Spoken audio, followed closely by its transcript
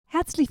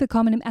Herzlich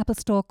willkommen im Apple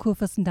Store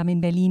Kurfürstendamm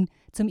in Berlin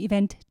zum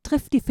Event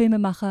Trifft die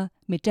Filmemacher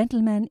mit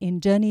Gentleman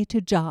in Journey to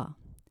Jar.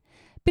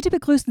 Bitte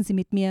begrüßen Sie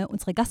mit mir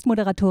unsere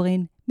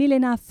Gastmoderatorin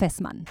Milena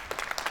Fessmann.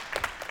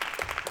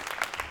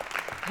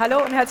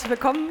 Hallo und herzlich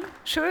willkommen.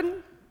 Schön,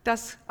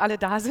 dass alle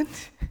da sind.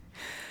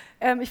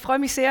 Ich freue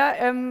mich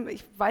sehr.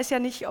 Ich weiß ja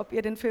nicht, ob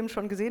ihr den Film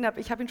schon gesehen habt.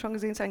 Ich habe ihn schon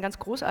gesehen. Es ist ein ganz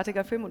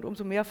großartiger Film und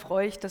umso mehr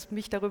freue ich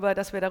mich darüber,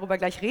 dass wir darüber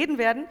gleich reden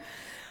werden.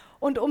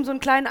 Und um so einen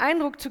kleinen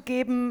Eindruck zu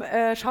geben,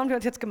 schauen wir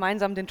uns jetzt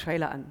gemeinsam den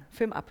Trailer an.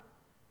 Film ab.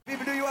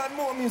 People, do you want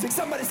more music?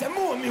 Somebody say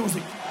more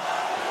music.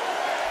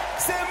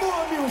 Say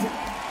more music.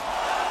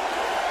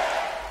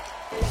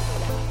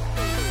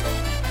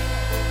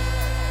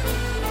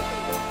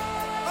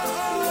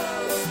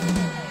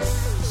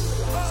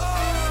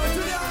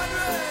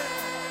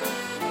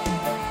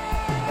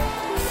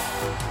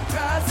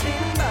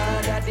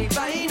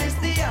 Divine is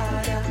the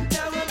order.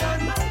 Now I'm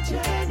on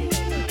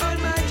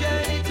my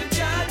journey to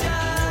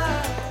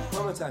Jaja.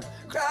 One more time.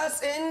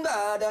 Crossing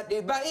border,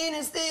 divine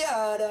is the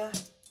order.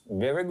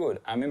 Very good.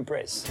 I'm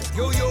impressed.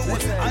 Yo,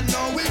 I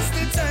know it's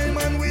the time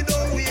and we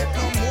don't wait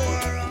no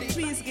more.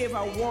 Please give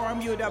a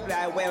warm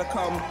UWI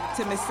welcome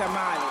to Mr.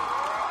 Marley.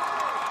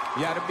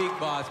 You're the big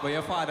boss, but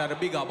your father the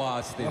bigger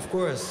boss still. Of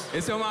course.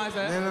 It's your man,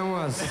 sir? Then I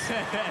was.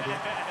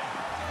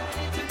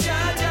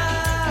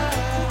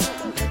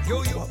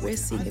 What we're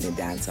seeing in the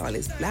dance hall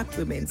is black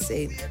women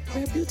saying,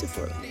 we're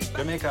beautiful.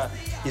 Jamaica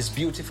is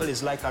beautiful.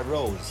 It's like a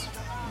rose.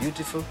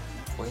 Beautiful.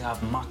 We have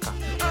maca.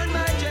 On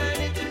my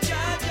journey to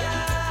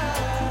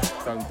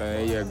Jaja.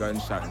 Sometimes you hear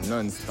gunshot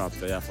non-stop,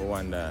 so you have to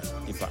wonder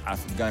if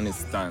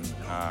Afghanistan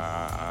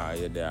or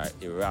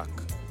Iraq.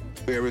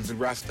 Where is the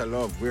Rasta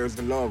love? Where's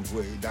the love?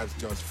 That's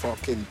just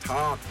fucking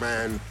talk,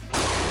 man.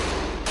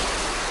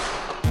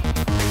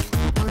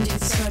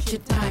 Search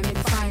it, time it,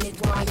 find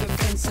it, while your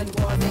friends and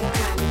war they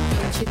plan it,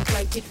 pinch it,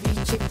 write it,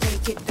 reach it,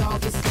 take it,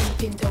 dog is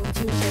sleeping, don't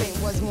you think?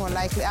 It was more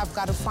likely I've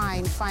got to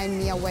find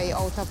me a way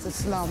out of the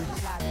slum.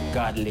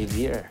 God live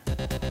here.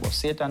 But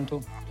Satan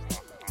too.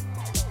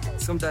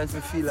 Sometimes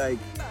we feel like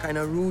kind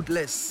of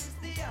ruthless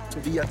to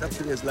be at a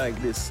place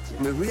like this.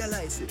 We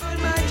realize it.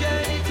 On my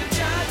journey to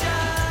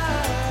Jaja.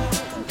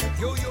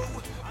 Yo,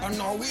 and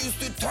now it's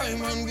the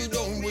time and we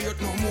don't wait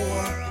no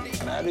more.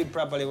 Can I do it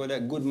properly with a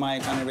good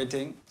mic and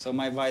everything? So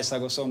my voice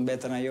will go sound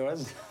better than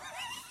yours?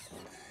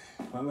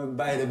 When I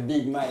buy the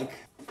big mic,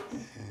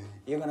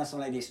 you're gonna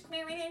sound like this. On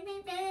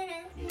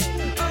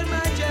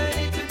my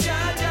journey to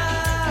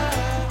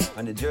Jaja.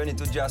 And the Journey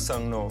to Jazz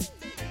song now.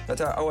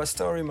 That's our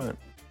story, man.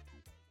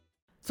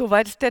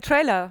 Soweit der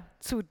Trailer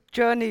zu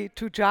Journey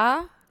to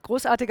Jar.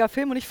 Großartiger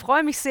Film und ich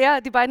freue mich sehr,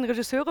 die beiden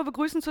Regisseure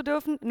begrüßen zu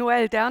dürfen,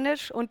 Noel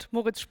Dernesch und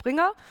Moritz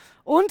Springer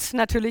und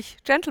natürlich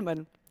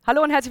Gentleman.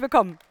 Hallo und herzlich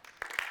willkommen.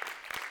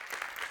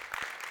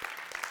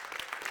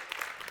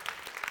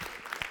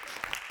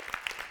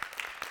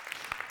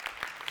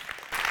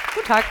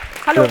 Guten Tag.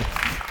 Hallo. Ja.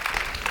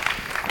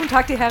 Guten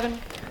Tag, die Herren.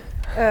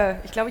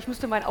 Ich glaube, ich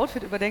müsste mein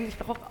Outfit überdenken. Ich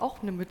brauche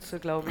auch eine Mütze,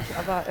 glaube ich.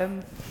 Aber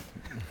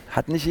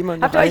hat nicht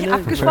jemand habt ihr euch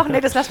abgesprochen?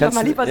 Nee, das lassen wir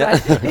mal lieber sein.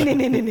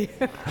 Nee.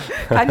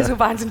 Keine so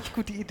wahnsinnig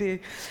gute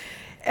Idee.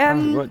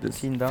 Fangen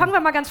wir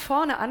mal ganz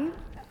vorne an.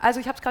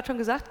 Also ich habe es gerade schon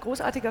gesagt,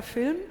 großartiger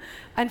Film.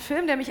 Ein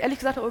Film, der mich ehrlich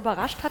gesagt auch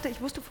überrascht hatte.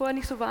 Ich wusste vorher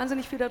nicht so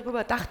wahnsinnig viel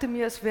darüber. Dachte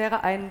mir, es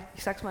wäre ein,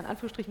 ich sage es mal in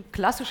Anführungsstrichen,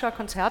 klassischer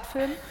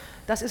Konzertfilm.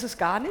 Das ist es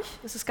gar nicht.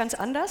 Es ist ganz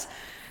anders.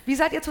 Wie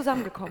seid ihr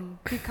zusammengekommen?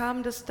 Wie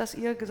kam das, dass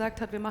ihr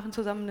gesagt habt, wir machen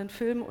zusammen einen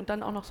Film und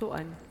dann auch noch so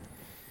einen?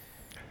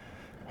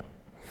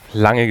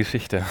 Lange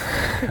Geschichte.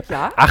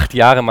 Ja? 8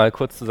 Jahre mal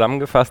kurz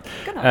zusammengefasst.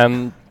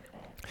 Genau.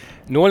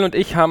 Noel und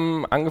ich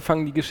haben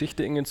angefangen, die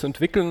Geschichte irgendwie zu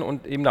entwickeln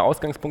und eben der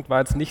Ausgangspunkt war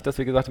jetzt nicht, dass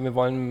wir gesagt haben, wir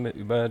wollen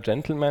über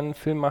Gentleman einen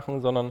Film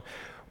machen, sondern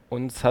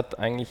uns hat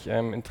eigentlich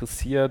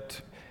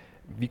interessiert,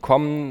 wie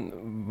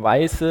kommen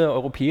weiße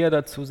Europäer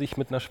dazu, sich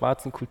mit einer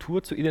schwarzen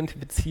Kultur zu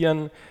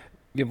identifizieren.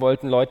 Wir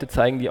wollten Leute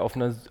zeigen, die auf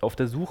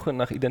der Suche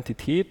nach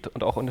Identität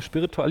und auch in der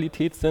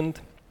Spiritualität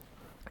sind.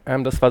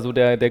 Das war so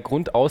der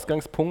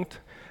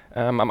Grundausgangspunkt.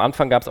 Am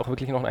Anfang gab es auch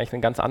wirklich noch eigentlich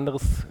ein ganz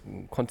anderes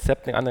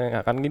Konzept, eine andere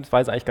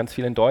Herangehensweise, eigentlich ganz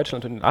viel in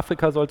Deutschland und in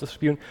Afrika sollte es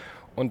spielen.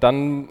 Und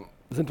dann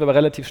sind wir aber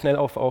relativ schnell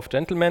auf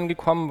Gentleman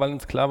gekommen, weil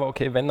uns klar war,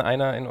 okay, wenn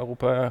einer in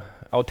Europa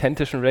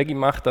authentischen Reggae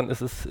macht, dann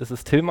ist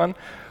es Tillmann.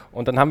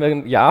 Und dann haben wir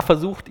ein Jahr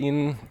versucht,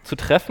 ihn zu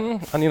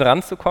treffen, an ihn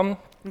ranzukommen.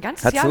 Ein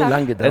ganzes Jahr lang? Hat so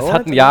lange gedauert? Es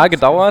hat ein Jahr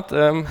gedauert.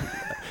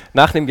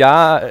 Nach einem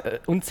Jahr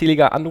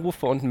unzähliger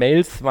Anrufe und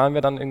Mails waren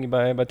wir dann irgendwie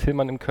bei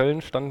Tillmann in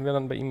Köln, standen wir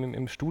dann bei ihm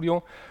im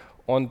Studio.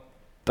 Und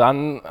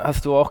dann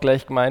hast du auch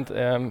gleich gemeint,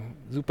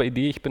 super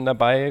Idee, ich bin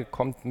dabei,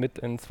 kommt mit,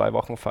 in 2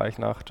 Wochen fahre ich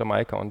nach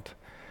Jamaika und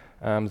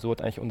so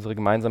hat eigentlich unsere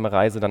gemeinsame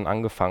Reise dann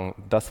angefangen.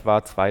 Das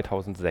war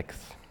 2006.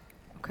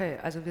 Okay,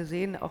 also wir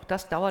sehen, auch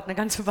das dauert eine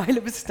ganze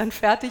Weile, bis es dann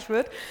fertig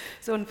wird,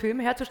 so einen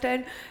Film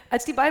herzustellen.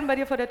 Als die beiden bei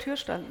dir vor der Tür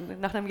standen,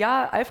 nach einem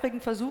Jahr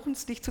eifrigen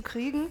Versuchens, dich zu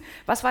kriegen,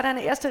 was war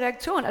deine erste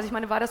Reaktion? Also ich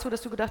meine, war das so,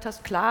 dass du gedacht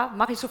hast, klar,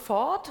 mache ich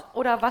sofort,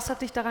 oder was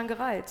hat dich daran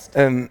gereizt?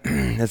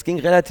 Das ging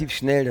relativ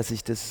schnell, dass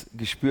ich das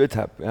gespürt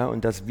habe, ja,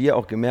 und dass wir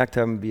auch gemerkt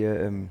haben,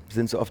 wir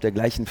sind so auf der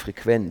gleichen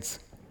Frequenz.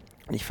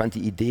 Ich fand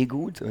die Idee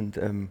gut und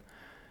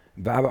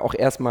war aber auch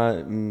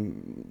erstmal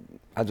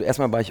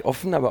war ich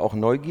offen, aber auch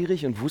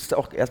neugierig und wusste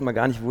auch erstmal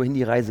gar nicht, wohin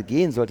die Reise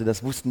gehen sollte.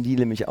 Das wussten die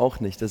nämlich auch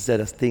nicht. Das ist ja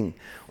das Ding.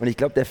 Und ich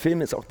glaube, der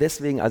Film ist auch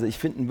deswegen, also ich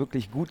finde ihn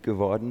wirklich gut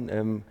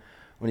geworden.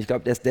 Und ich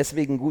glaube, der ist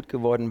deswegen gut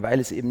geworden, weil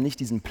es eben nicht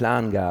diesen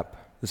Plan gab.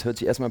 Das hört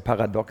sich erstmal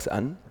paradox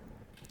an.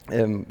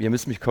 Ihr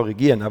müsst mich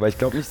korrigieren, aber ich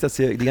glaube nicht, dass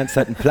ihr die ganze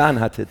Zeit einen Plan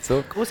hattet.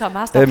 So. Großer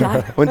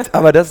Masterplan.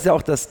 Aber das ist ja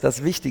auch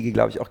das Wichtige,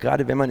 glaube ich, auch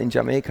gerade wenn man in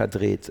Jamaika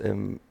dreht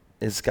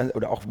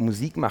oder auch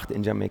Musik macht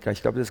in Jamaika.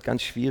 Ich glaube, das ist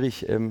ganz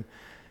schwierig, einen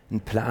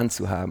Plan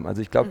zu haben.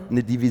 Also ich glaube,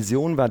 eine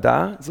Division war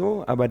da,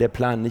 so, aber der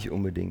Plan nicht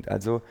unbedingt.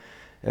 Also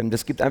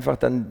das gibt einfach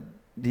dann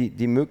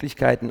die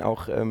Möglichkeiten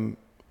auch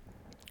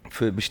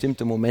für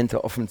bestimmte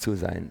Momente offen zu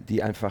sein,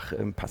 die einfach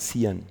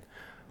passieren.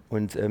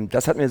 Und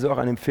das hat mir so auch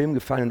an dem Film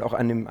gefallen und auch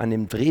an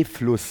dem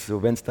Drehfluss,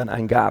 so wenn es dann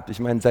einen gab. Ich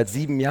meine, seit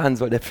 7 Jahren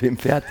soll der Film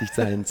fertig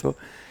sein. So.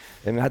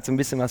 Er hat so ein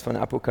bisschen was von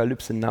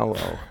Apokalypse Now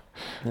auch.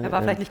 Er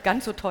war vielleicht nicht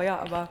ganz so teuer,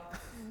 aber...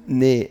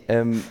 Nee,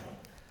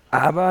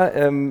 aber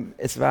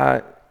es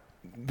war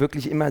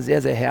wirklich immer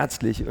sehr, sehr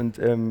herzlich und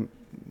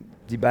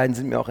die beiden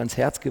sind mir auch ans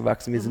Herz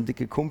gewachsen. Wir sind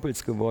dicke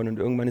Kumpels geworden und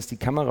irgendwann ist die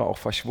Kamera auch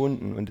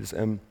verschwunden. Und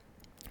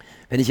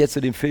wenn ich jetzt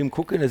so den Film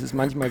gucke, das ist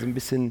manchmal so ein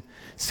bisschen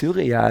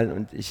surreal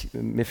und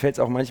mir fällt es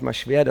auch manchmal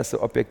schwer, das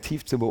so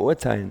objektiv zu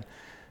beurteilen,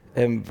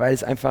 weil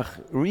es einfach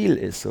real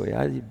ist. So,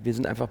 ja? Wir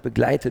sind einfach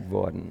begleitet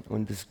worden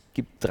und es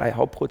gibt 3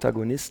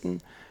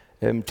 Hauptprotagonisten.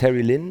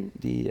 Terry Lynn,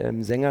 die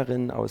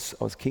Sängerin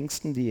aus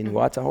Kingston, die in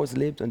Waterhouse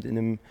lebt und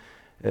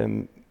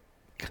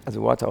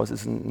also Waterhouse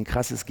ist ein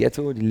krasses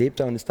Ghetto, die lebt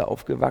da und ist da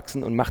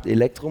aufgewachsen und macht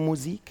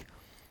Elektromusik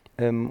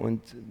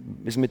und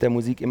ist mit der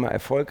Musik immer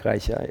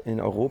erfolgreicher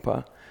in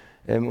Europa.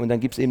 Und dann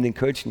gibt es eben den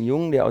kölschen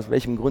Jungen, der aus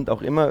welchem Grund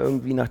auch immer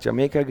irgendwie nach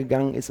Jamaika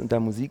gegangen ist und da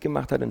Musik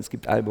gemacht hat. Und es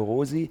gibt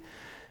Alborosi,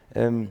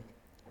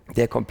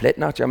 der komplett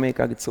nach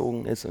Jamaika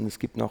gezogen ist. Und es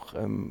gibt noch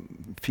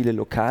viele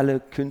lokale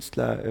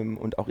Künstler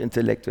und auch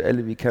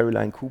Intellektuelle wie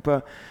Caroline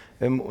Cooper.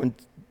 Und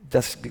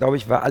das, glaube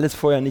ich, war alles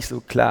vorher nicht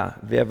so klar,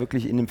 wer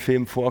wirklich in dem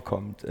Film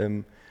vorkommt.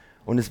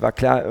 Und es war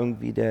klar,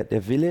 irgendwie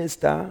der Wille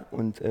ist da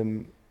und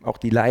auch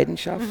die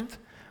Leidenschaft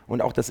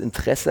und auch das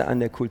Interesse an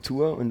der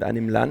Kultur und an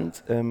dem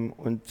Land.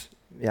 Und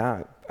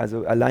ja,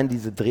 also allein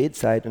diese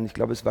Drehzeit, und ich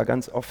glaube, es war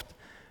ganz oft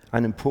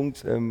an einem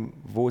Punkt,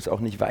 wo es auch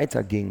nicht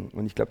weiterging.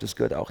 Und ich glaube, das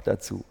gehört auch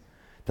dazu,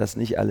 dass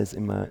nicht alles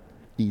immer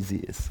easy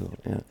ist. So,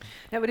 ja.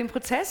 Ja, über den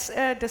Prozess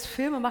des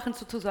Filmemachens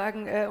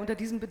sozusagen unter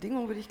diesen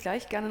Bedingungen würde ich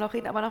gleich gerne noch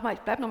reden. Aber nochmal,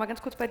 ich bleibe nochmal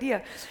ganz kurz bei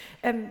dir.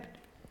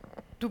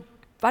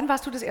 Wann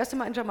warst du das erste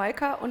Mal in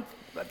Jamaika und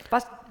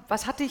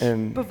was hat dich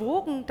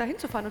bewogen, dahin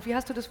zu fahren und wie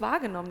hast du das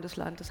wahrgenommen, das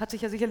Land? Das hat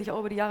sich ja sicherlich auch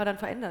über die Jahre dann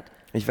verändert.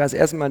 Ich war das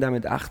erste Mal da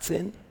mit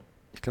 18.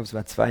 Ich glaube, es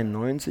war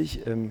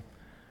 92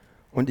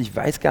 und ich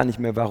weiß gar nicht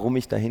mehr, warum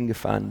ich dahin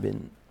gefahren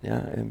bin.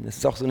 Ja, das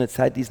ist auch so eine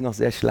Zeit, die ist noch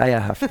sehr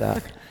schleierhaft da.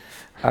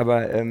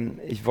 Aber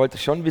ich wollte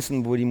schon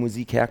wissen, wo die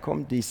Musik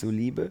herkommt, die ich so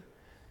liebe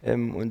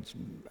und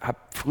habe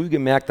früh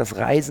gemerkt, dass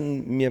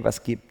Reisen mir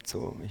was gibt.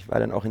 So. Ich war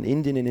dann auch in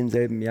Indien in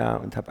demselben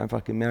Jahr und habe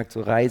einfach gemerkt,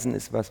 so Reisen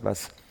ist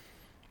was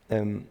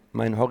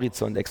meinen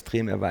Horizont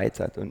extrem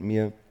erweitert und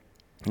mir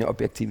eine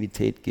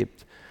Objektivität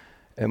gibt.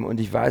 Und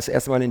ich war das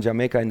erste Mal in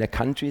Jamaika in der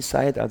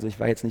Countryside, also ich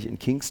war jetzt nicht in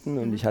Kingston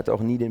und ich hatte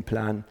auch nie den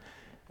Plan,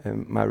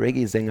 mal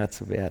Reggae-Sänger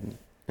zu werden.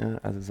 Ja,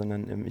 also,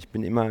 sondern ich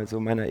bin immer so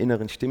meiner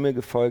inneren Stimme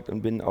gefolgt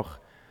und bin auch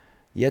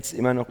jetzt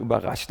immer noch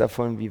überrascht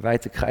davon, wie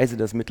weite Kreise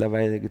das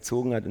mittlerweile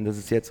gezogen hat und dass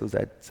es jetzt so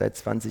seit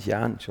 20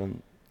 Jahren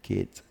schon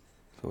geht.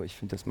 So, ich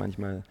finde das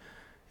manchmal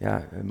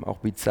ja, auch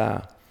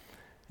bizarr.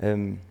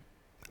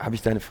 Habe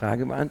ich deine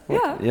Frage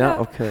beantwortet? Ja,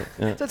 okay.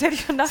 Ja. Sonst hätte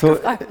ich schon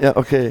nachgefragt. So, ja,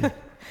 okay.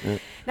 Ja.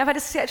 Na, weil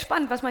das ist ja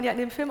spannend, was man ja in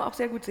dem Film auch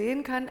sehr gut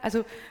sehen kann.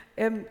 Also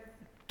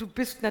du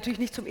bist natürlich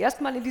nicht zum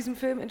ersten Mal in diesem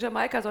Film in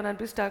Jamaika, sondern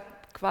bist da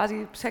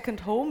quasi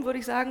second home, würde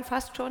ich sagen,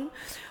 fast schon.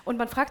 Und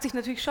man fragt sich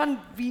natürlich schon,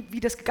 wie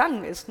das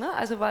gegangen ist. Ne?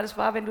 Also weil es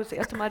war, wenn du das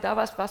erste Mal da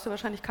warst,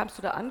 kamst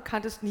du da an,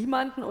 kanntest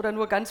niemanden oder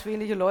nur ganz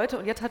wenige Leute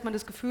und jetzt hat man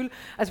das Gefühl,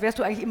 als wärst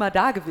du eigentlich immer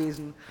da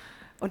gewesen.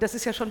 Und das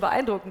ist ja schon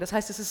beeindruckend. Das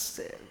heißt, ist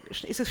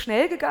es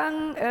schnell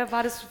gegangen?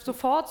 War das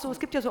sofort so? Es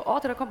gibt ja so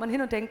Orte, da kommt man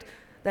hin und denkt,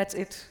 that's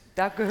it,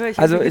 da gehöre ich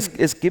hin. Also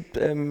es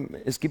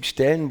gibt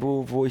Stellen,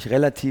 wo ich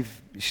relativ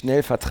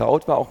schnell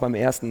vertraut war, auch beim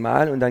ersten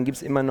Mal. Und dann gibt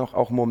es immer noch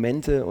auch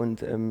Momente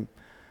und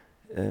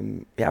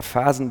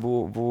Phasen,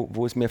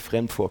 wo es mir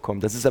fremd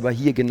vorkommt. Das ist aber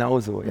hier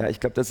genauso. Ja? Ich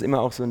glaube, das ist immer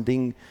auch so ein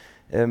Ding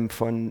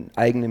von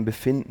eigenem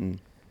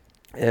Befinden.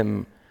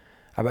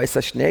 Aber ist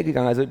das schnell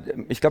gegangen? Also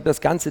ich glaube,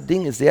 das ganze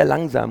Ding ist sehr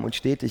langsam und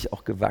stetig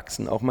auch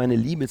gewachsen, auch meine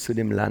Liebe zu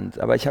dem Land.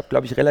 Aber ich habe,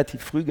 glaube ich,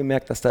 relativ früh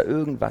gemerkt, dass da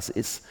irgendwas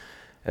ist.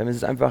 Es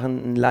ist einfach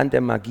ein Land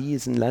der Magie,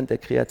 es ist ein Land der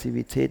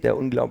Kreativität, der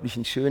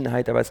unglaublichen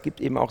Schönheit, aber es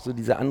gibt eben auch so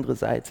diese andere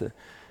Seite,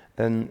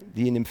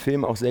 die in dem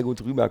Film auch sehr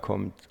gut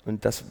rüberkommt.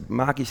 Und das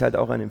mag ich halt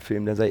auch an dem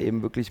Film, dass er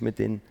eben wirklich mit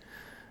den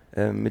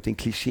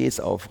Klischees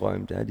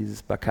aufräumt, ja?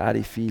 Dieses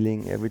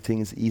Bacardi-Feeling,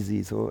 everything is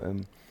easy, so.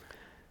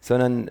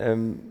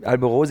 Sondern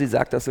Alborosi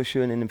sagt das so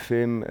schön in dem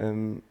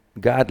Film,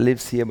 God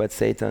lives here but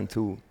Satan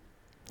too.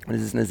 Und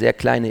es ist eine sehr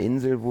kleine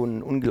Insel, wo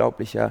ein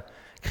unglaublicher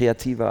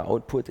kreativer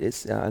Output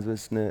ist. Ja, also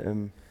es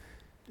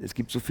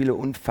gibt so viele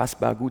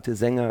unfassbar gute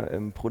Sänger,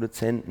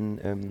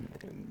 Produzenten,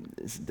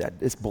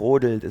 es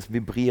brodelt, es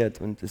vibriert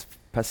und es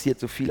passiert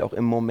so viel auch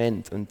im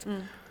Moment. Und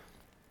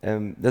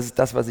das ist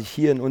das, was ich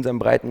hier in unserem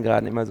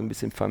Breitengraden immer so ein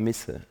bisschen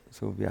vermisse.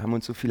 So, wir haben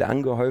uns so viel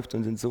angehäuft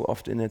und sind so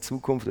oft in der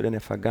Zukunft oder in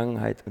der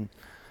Vergangenheit und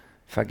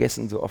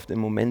vergessen so oft im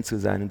Moment zu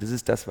sein. Und das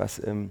ist das, was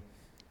in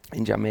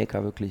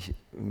Jamaika wirklich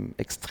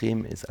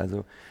extrem ist.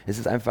 Also es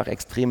ist einfach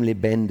extrem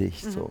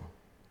lebendig. So.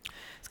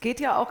 Es geht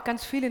ja auch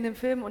ganz viel in dem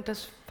Film und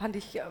das fand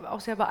ich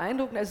auch sehr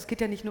beeindruckend. Also es geht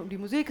ja nicht nur um die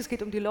Musik, es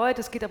geht um die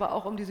Leute, es geht aber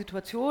auch um die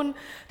Situation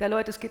der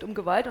Leute, es geht um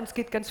Gewalt und es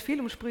geht ganz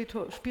viel um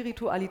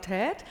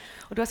Spiritualität.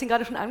 Und du hast ihn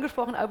gerade schon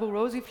angesprochen, Albo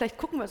Rosie, vielleicht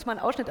gucken wir uns mal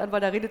einen Ausschnitt an, weil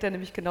da redet er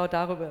nämlich genau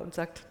darüber und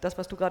sagt das,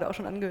 was du gerade auch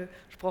schon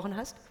angesprochen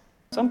hast.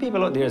 Some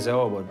people out there say,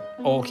 oh, but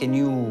how can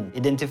you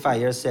identify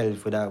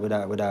yourself with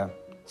a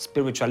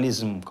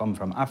spiritualism come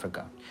from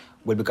Africa?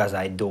 Well, because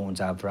I don't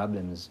have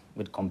problems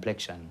with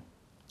complexion.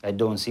 I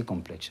don't see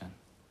complexion.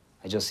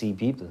 I just see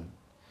people.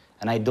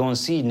 And I don't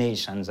see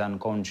nations and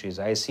countries.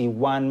 I see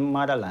one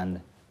motherland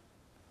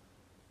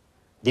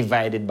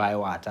divided by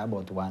water,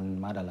 but one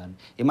motherland.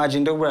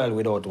 Imagine the world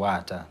without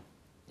water.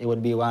 It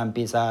would be one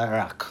piece of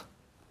rock.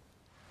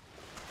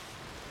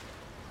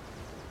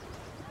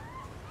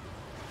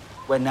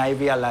 When I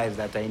realize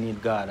that I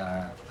need God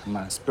or I'm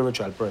a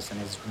spiritual person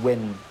is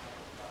when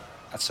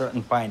at a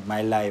certain point in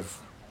my life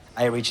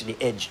I reach the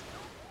edge.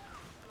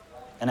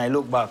 And I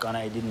look back and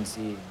I didn't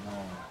see no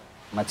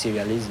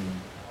materialism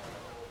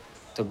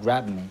to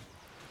grab me,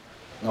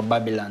 no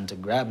Babylon to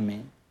grab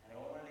me,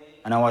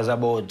 and I was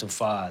about to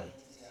fall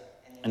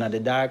into the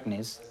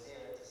darkness,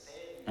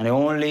 and the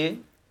only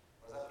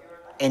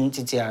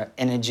entity or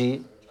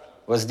energy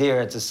was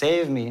there to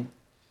save me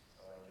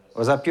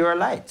was a pure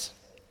light,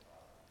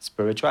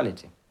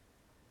 spirituality.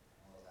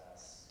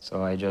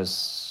 So I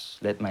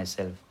just let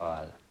myself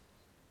fall,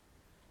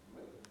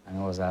 and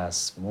it was a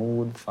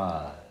smooth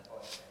fall.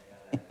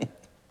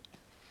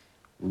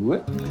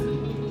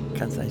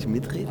 Kannst du eigentlich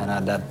mitreden? And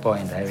at that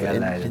point, I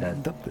realized that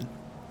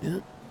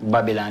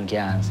Babylon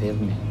can't save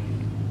me,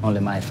 only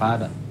my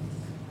father.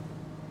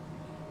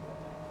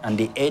 And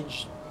the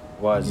edge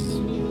was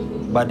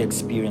bad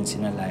experience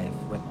in a life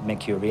that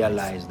make you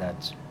realize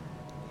that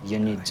you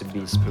need to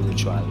be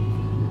spiritual.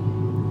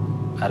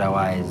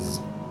 Otherwise,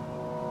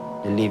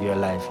 you live your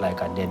life like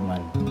a dead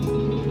man.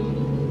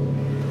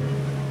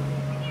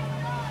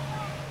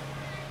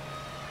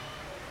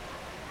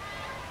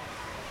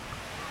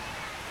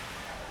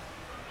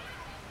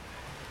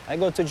 I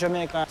go to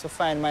Jamaica to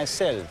find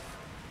myself,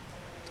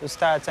 to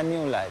start a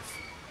new life.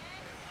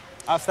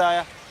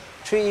 After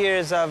 3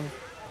 years of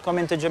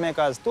coming to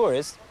Jamaica as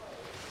tourist,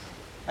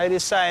 I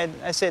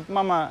said,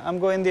 Mama, I'm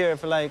going there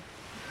for like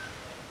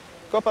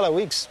a couple of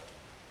weeks.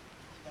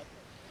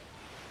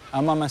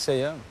 And Mama said,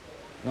 yeah,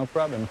 no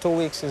problem. 2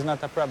 weeks is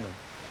not a problem.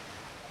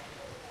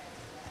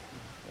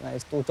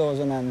 It's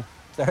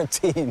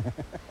 2013.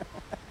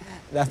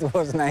 That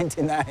was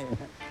 99.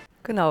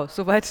 Genau,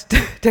 soweit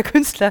der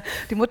Künstler.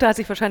 Die Mutter hat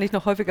sich wahrscheinlich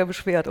noch häufiger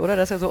beschwert, oder,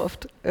 dass er so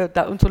oft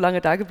und so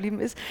lange da geblieben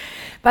ist.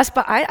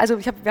 Also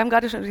ich habe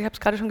es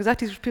gerade schon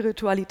gesagt, diese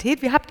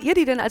Spiritualität. Wie habt ihr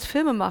die denn als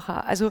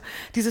Filmemacher? Also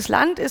dieses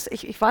Land ist,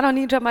 ich war noch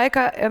nie in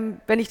Jamaika.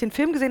 Wenn ich den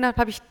Film gesehen habe,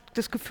 habe ich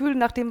das Gefühl,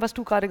 nach dem, was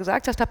du gerade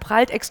gesagt hast, da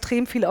prallt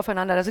extrem viel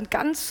aufeinander. Da sind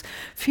ganz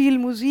viel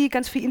Musik,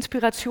 ganz viel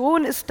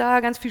Inspiration ist da,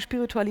 ganz viel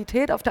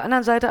Spiritualität. Auf der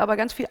anderen Seite aber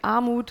ganz viel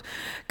Armut,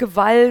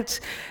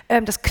 Gewalt.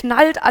 Das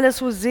knallt alles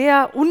so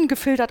sehr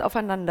ungefiltert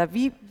aufeinander.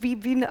 Wie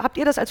habt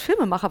ihr das als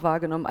Filmemacher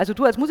wahrgenommen? Also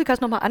du als Musiker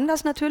ist nochmal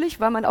anders natürlich,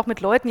 weil man auch mit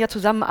Leuten ja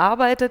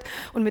zusammenarbeitet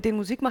und mit denen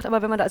Musik macht,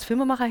 aber wenn man da als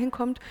Filmemacher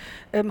hinkommt,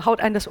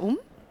 haut einen das um?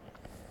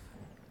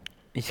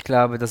 Ich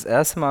glaube, das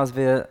erste Mal, als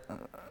wir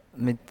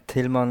mit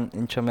Tillmann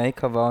in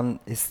Jamaika waren,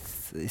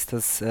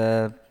 ist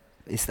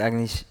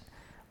eigentlich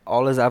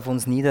alles auf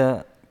uns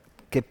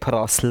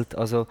niedergeprasselt.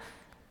 Also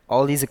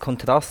all diese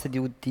Kontraste,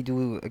 die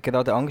du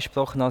gerade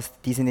angesprochen hast,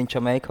 die sind in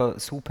Jamaika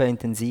super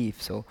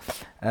intensiv. So.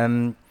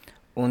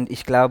 Und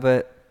ich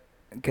glaube,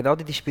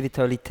 gerade die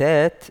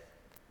Spiritualität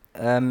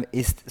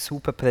ist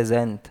super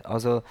präsent.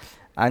 Also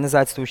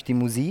einerseits durch die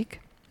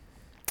Musik,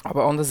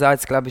 aber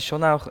andererseits glaube ich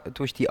schon auch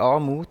durch die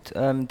Armut.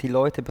 Die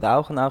Leute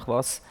brauchen auch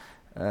was,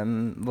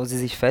 wo sie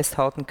sich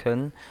festhalten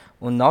können.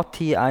 Und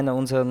Nati, einer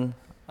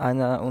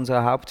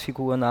unserer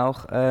Hauptfiguren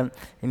auch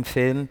im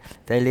Film,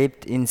 der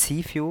lebt in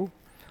Seaview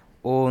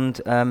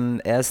und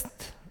er ist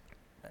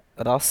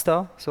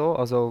Rasta, so,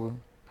 also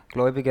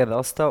gläubiger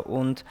Rasta,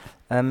 und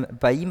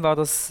bei ihm war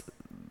das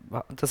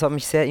hat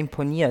mich sehr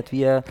imponiert,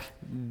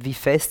 wie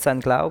fest sein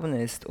Glauben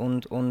ist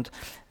und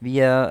wie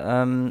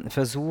er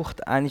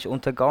versucht, eigentlich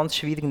unter ganz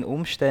schwierigen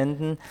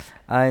Umständen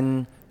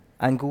ein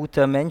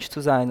guter Mensch zu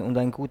sein und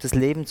ein gutes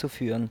Leben zu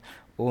führen.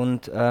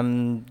 Und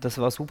das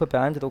war super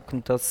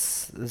beeindruckend,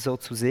 das so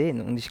zu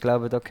sehen. Und ich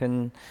glaube, da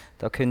können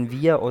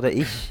wir oder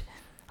ich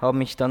habe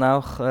mich dann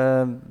auch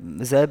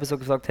selber so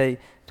gesagt, hey,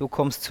 du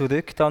kommst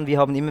zurück dann. Wir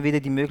haben immer wieder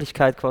die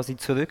Möglichkeit, quasi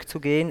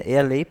zurückzugehen.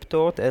 Er lebt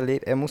dort,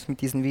 er muss mit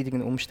diesen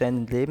widrigen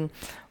Umständen leben.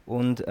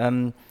 Und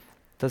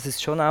das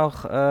ist schon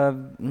auch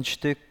ein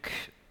Stück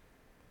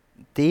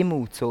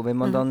Demut, so, wenn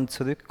man dann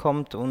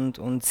zurückkommt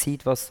und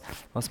sieht, was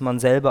man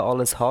selber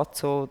alles hat,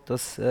 so,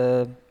 das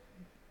war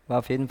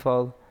auf jeden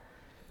Fall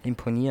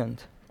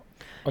imponierend.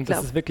 Und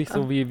das ist wirklich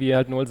so, wie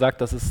halt Noel sagt,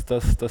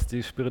 dass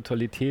die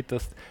Spiritualität,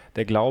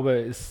 der Glaube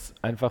ist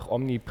einfach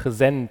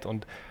omnipräsent.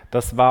 Und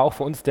das war auch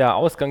für uns der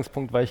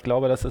Ausgangspunkt, weil ich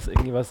glaube, dass das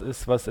irgendwie was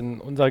ist, was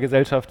in unserer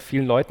Gesellschaft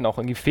vielen Leuten auch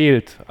irgendwie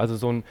fehlt. Also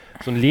so ein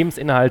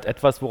Lebensinhalt,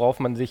 etwas, worauf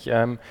man sich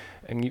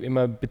irgendwie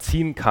immer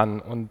beziehen kann.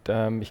 Und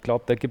ich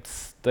glaube, da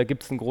gibt's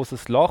ein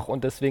großes Loch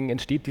und deswegen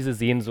entsteht diese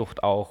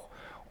Sehnsucht auch.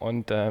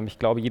 Und ich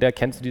glaube, jeder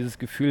kennt so dieses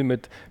Gefühl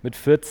mit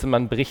 14,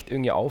 man bricht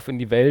irgendwie auf in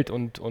die Welt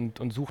und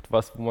sucht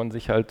was, wo man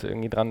sich halt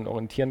irgendwie dran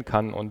orientieren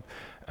kann. Und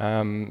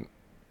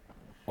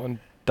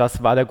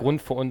das war der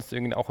Grund für uns,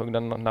 irgendwie auch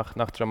irgendwann nach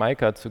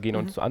Jamaika zu gehen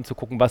und so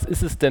anzugucken, was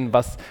ist es denn,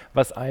 was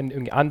einen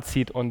irgendwie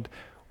anzieht. Und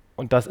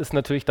das ist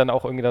natürlich dann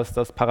auch irgendwie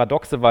das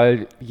Paradoxe,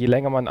 weil je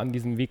länger man an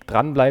diesem Weg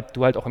dran bleibt,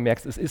 du halt auch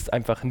merkst, es ist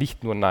einfach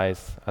nicht nur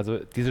nice. Also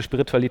diese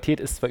Spiritualität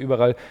ist zwar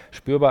überall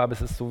spürbar, aber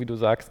es ist so, wie du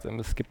sagst,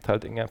 es gibt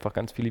halt irgendwie einfach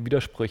ganz viele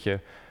Widersprüche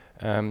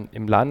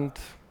im Land,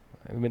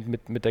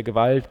 mit der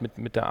Gewalt,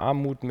 mit der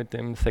Armut, mit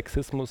dem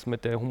Sexismus,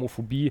 mit der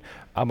Homophobie,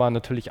 aber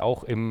natürlich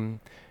auch im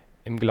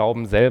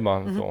Glauben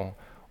selber. So.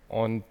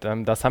 Und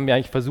das haben wir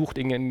eigentlich versucht,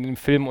 in dem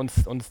Film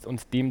uns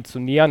dem zu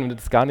nähern und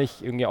jetzt gar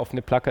nicht irgendwie auf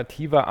eine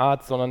plakative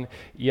Art, sondern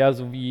eher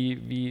so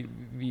wie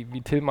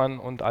Tillmann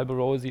und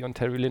Alborosi und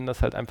Terry Lynn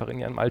das halt einfach in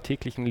ihrem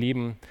alltäglichen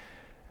Leben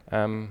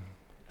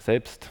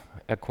selbst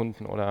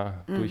erkunden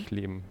oder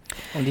durchleben.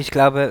 Und ich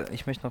glaube,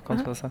 ich möchte noch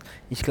ganz was sagen,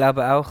 ich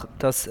glaube auch,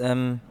 dass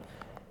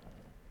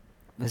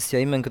das ist ja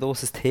immer ein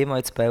großes Thema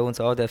jetzt bei uns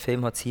auch. Der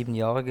Film hat 7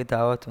 Jahre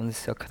gedauert und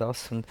ist ja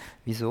krass und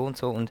wieso und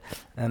so. Und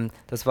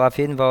das war auf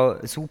jeden Fall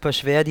super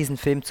schwer, diesen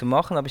Film zu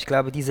machen. Aber ich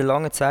glaube, diese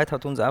lange Zeit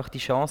hat uns auch die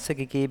Chance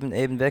gegeben,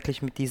 eben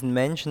wirklich mit diesen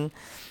Menschen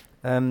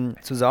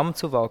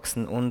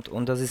zusammenzuwachsen. Und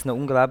das ist eine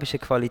unglaubliche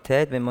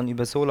Qualität, wenn man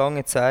über so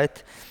lange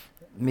Zeit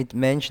mit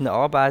Menschen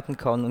arbeiten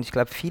kann. Und ich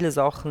glaube, viele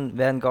Sachen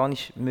wären gar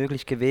nicht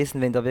möglich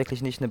gewesen, wenn da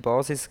wirklich nicht eine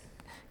Basis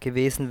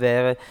gewesen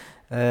wäre,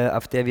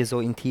 auf der wir so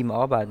intim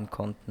arbeiten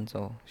konnten.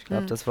 So. Ich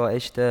glaube, das war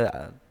echt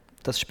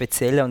das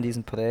Spezielle an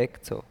diesem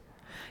Projekt. So.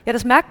 Ja,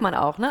 das merkt man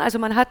auch. Ne? Also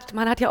man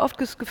hat ja oft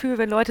das Gefühl,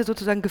 wenn Leute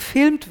sozusagen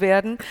gefilmt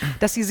werden,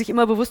 dass sie sich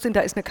immer bewusst sind,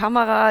 da ist eine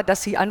Kamera,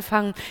 dass sie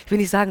anfangen, ich will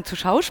nicht sagen zu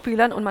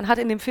Schauspielern, und man hat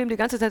in dem Film die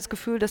ganze Zeit das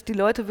Gefühl, dass die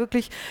Leute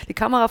wirklich die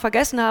Kamera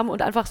vergessen haben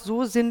und einfach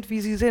so sind,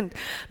 wie sie sind.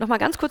 Nochmal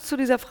ganz kurz zu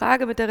dieser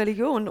Frage mit der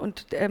Religion.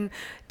 Und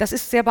das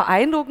ist sehr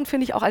beeindruckend,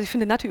 finde ich auch. Also ich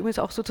finde Natti übrigens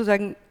auch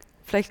sozusagen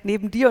vielleicht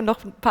neben dir und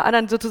noch ein paar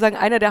anderen sozusagen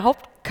einer der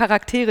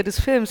Hauptcharaktere des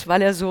Films,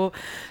 weil er so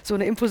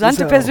eine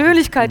imposante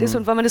Persönlichkeit ist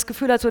und weil man das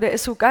Gefühl hat, so der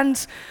ist so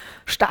ganz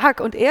stark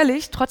und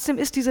ehrlich. Trotzdem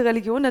ist diese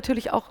Religion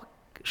natürlich auch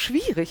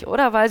schwierig,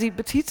 oder? Weil sie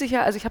bezieht sich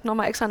ja, also ich habe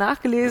nochmal extra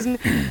nachgelesen,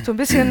 so ein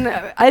bisschen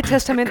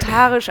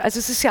alttestamentarisch, also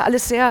es ist ja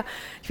alles sehr,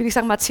 ich will nicht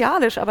sagen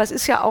martialisch, aber es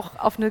ist ja auch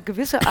auf eine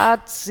gewisse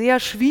Art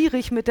sehr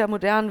schwierig mit der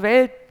modernen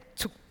Welt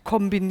zu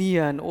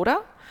kombinieren,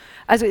 oder?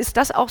 Also ist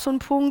das auch so ein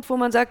Punkt, wo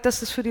man sagt,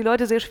 dass es für die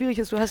Leute sehr schwierig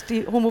ist? Du hast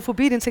die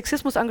Homophobie, den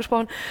Sexismus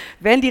angesprochen.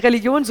 Wenn die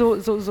Religion so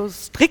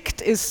strikt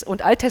ist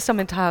und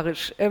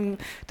alttestamentarisch,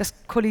 das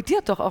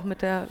kollidiert doch auch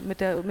mit der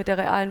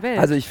realen Welt.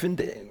 Also ich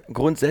finde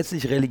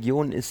grundsätzlich,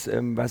 Religion ist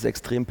was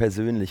extrem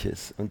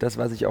Persönliches. Und das,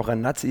 was ich auch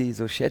an Nazi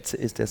so schätze,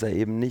 ist, dass er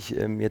eben nicht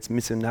jetzt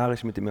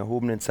missionarisch mit dem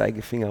erhobenen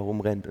Zeigefinger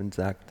rumrennt und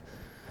sagt,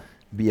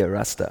 be a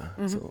Rasta,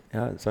 so,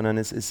 ja, sondern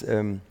es ist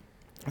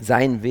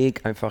sein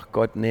Weg, einfach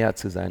Gott näher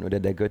zu sein oder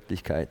der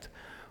Göttlichkeit.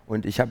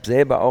 Und ich habe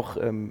selber auch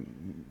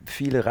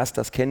viele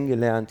Rastas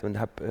kennengelernt und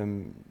habe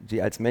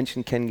sie als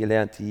Menschen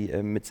kennengelernt, die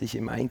mit sich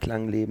im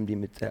Einklang leben, die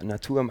mit der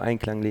Natur im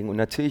Einklang leben. Und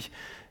natürlich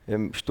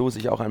stoße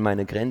ich auch an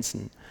meine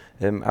Grenzen.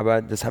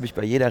 Aber das habe ich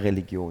bei jeder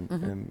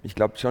Religion. Ich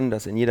glaube schon,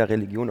 dass in jeder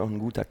Religion auch ein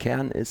guter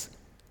Kern ist.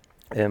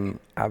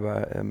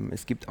 Aber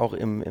es gibt auch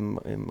im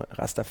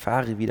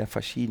Rastafari wieder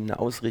verschiedene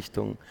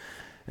Ausrichtungen,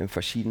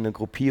 verschiedene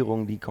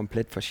Gruppierungen, die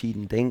komplett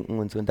verschieden denken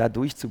und so. Und da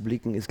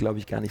durchzublicken, ist, glaube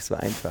ich, gar nicht so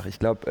einfach. Ich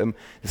glaube,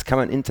 das kann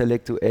man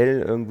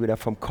intellektuell irgendwie da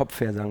vom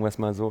Kopf her, sagen wir es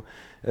mal so,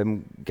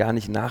 gar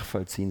nicht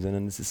nachvollziehen,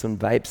 sondern es ist so ein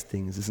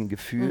Vibes-Ding, es ist ein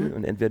Gefühl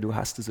und entweder du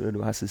hast es oder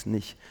du hast es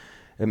nicht.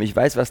 Ich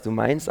weiß, was du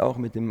meinst, auch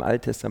mit dem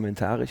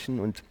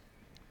Alttestamentarischen und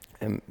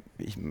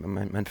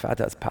mein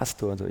Vater ist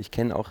Pastor, also ich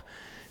kenne auch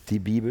die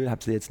Bibel,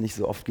 habe sie jetzt nicht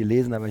so oft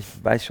gelesen, aber ich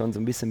weiß schon so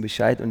ein bisschen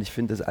Bescheid und ich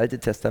finde das Alte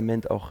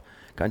Testament auch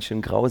ganz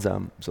schön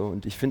grausam. So.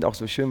 Und ich finde auch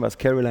so schön, was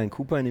Caroline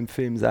Cooper in dem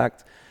Film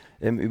sagt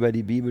über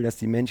die Bibel, dass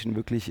die Menschen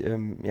wirklich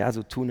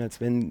so tun, als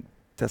wenn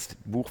das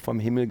Buch vom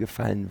Himmel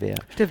gefallen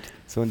wäre. Stimmt.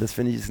 So, und das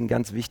finde ich ist ein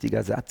ganz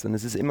wichtiger Satz. Und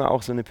es ist immer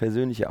auch so eine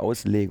persönliche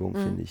Auslegung,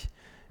 finde ich,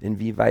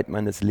 inwieweit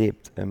man es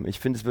lebt. Ich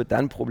finde, es wird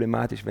dann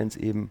problematisch, wenn es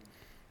eben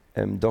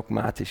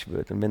dogmatisch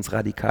wird und wenn es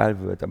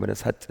radikal wird. Aber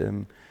das hat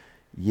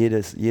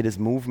jedes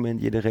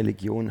Movement, jede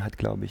Religion hat,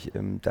 glaube ich,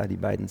 da die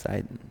beiden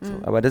Seiten. So.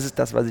 Aber das ist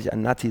das, was ich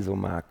an Natti so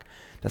mag,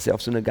 dass er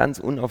auf so eine ganz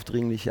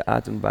unaufdringliche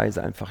Art und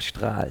Weise einfach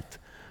strahlt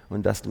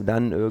und dass du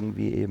dann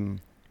irgendwie eben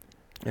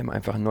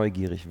einfach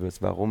neugierig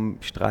wirst. Warum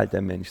strahlt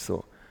der Mensch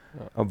so?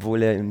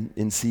 obwohl er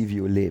in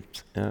Seaview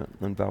lebt. Ja?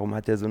 Und warum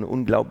hat er so eine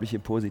unglaubliche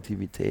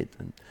Positivität?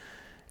 Und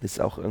ist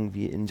auch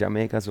irgendwie in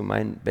Jamaika so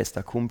mein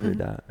bester Kumpel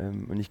da.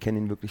 Und ich kenne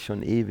ihn wirklich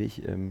schon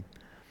ewig.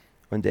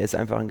 Und er ist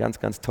einfach ein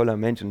ganz, ganz toller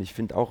Mensch. Und ich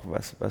finde auch,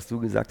 was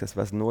du gesagt hast,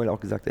 was Noel auch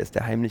gesagt hat, er ist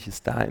der heimliche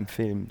Star im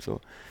Film. So.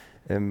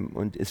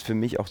 Und ist für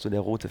mich auch so der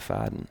rote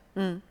Faden.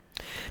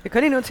 Wir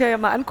können ihn uns ja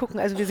mal angucken.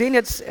 Also wir sehen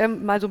jetzt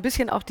mal so ein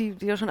bisschen auch die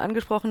ja schon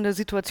angesprochene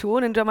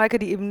Situation in Jamaika,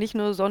 die eben nicht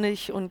nur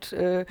sonnig und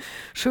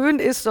schön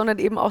ist, sondern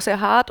eben auch sehr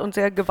hart und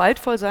sehr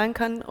gewaltvoll sein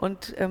kann.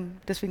 Und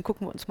deswegen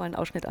gucken wir uns mal einen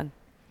Ausschnitt an.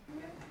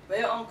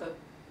 Where your uncle?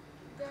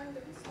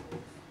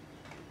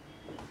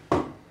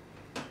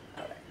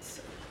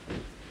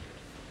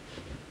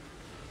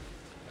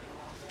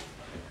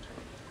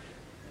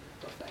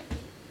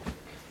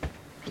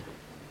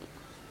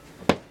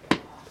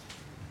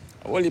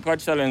 A whole heap of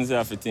challenges you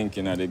have to think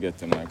in the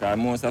ghetto, man. Because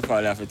most of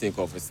all you have to take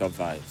off to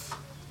survive.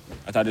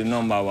 That's the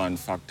number one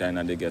factor in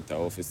the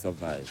ghetto, how to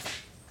survive.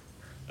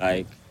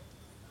 Like,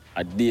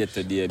 a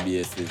day-to-day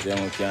basis.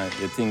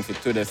 You think for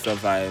today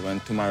survive,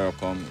 and tomorrow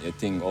come, you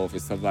think how to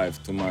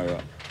survive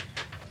tomorrow.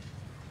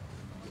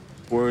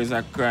 Poor is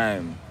a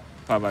crime.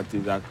 Poverty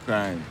is a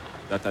crime.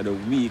 That are the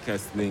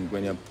weakest link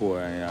when you're poor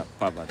and you're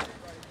poverty.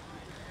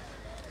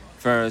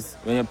 First,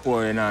 when you're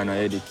poor, you don't have no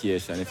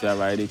education. If you have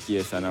an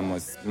education, you're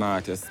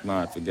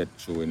smart to get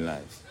through in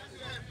life.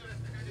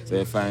 So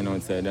you find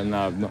out, say, them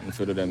not have nothing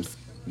to do, them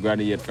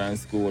graduate from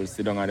school,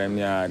 sit down at them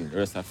yard,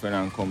 rest of friend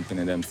and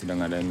company, them sit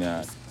down at them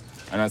yard.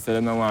 And I say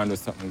them don't want to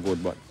do something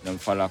good, but them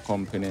follow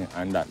company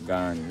and that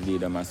gone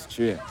lead them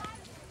astray.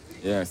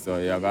 Yeah, so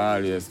you have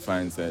always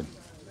find, said,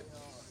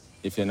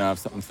 if you don't have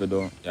something to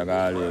do, you have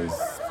always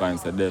find,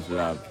 said, devil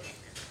have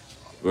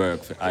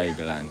work for high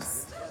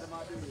glance.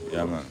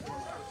 Yeah, man.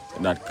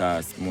 That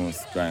causes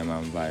most crime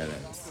and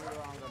violence.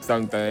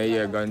 Sometimes you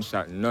hear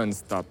gunshot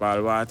non-stop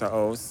all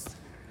Waterhouse.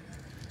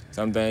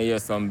 Sometimes you hear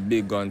some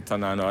big gun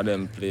turn on all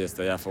them places,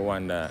 so you have to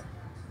wonder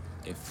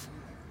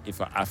if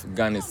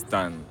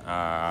Afghanistan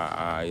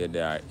or you're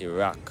there,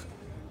 Iraq,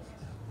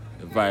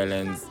 the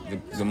violence,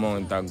 the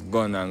amount of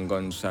gun and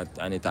gunshot,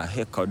 and it a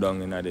echo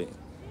down in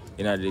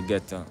the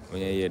ghetto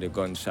when you hear the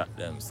gunshot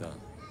them, so.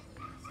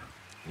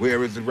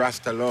 Where is the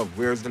Rasta love?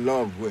 Where's the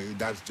love?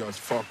 That's just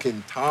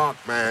fucking talk,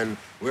 man.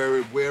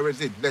 Where is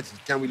it?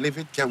 Can we live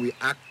it? Can we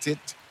act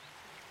it?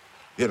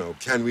 You know,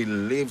 can we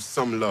live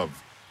some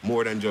love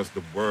more than just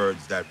the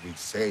words that we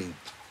say?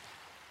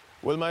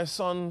 Well, my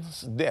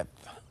son's death,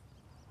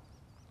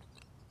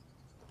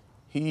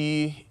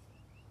 he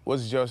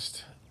was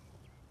just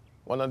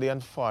one of the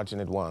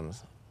unfortunate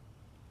ones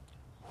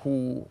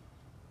who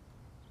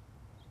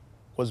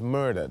was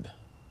murdered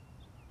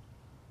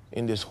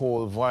in this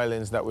whole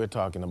violence that we're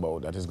talking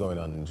about that is going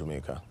on in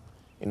Jamaica.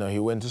 You know, he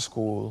went to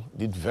school,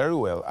 did very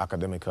well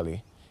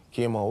academically,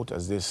 came out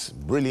as this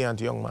brilliant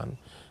young man,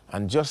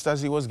 and just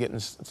as he was getting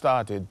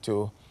started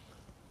to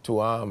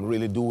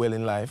really do well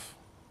in life,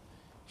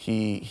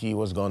 he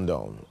was gunned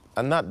down.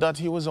 And not that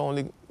he was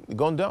only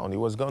gunned down, he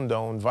was gunned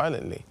down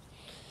violently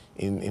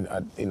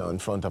in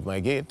front of my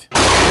gate.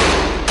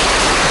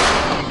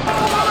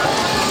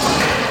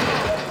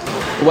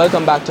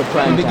 Welcome back to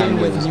Prime Time. We begin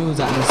with news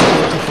that the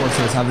security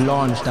forces have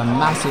launched a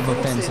massive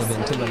offensive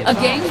in Tivoli. A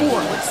gang war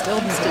with still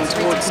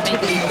towards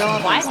making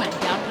violent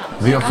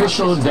downtown. The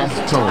official death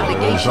toll,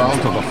 the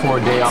result of a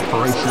 4-day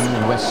operation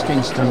in West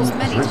Kingston,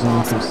 has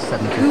risen to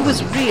 70. Who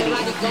was really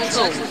in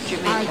control of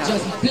Jamaica? Are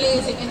just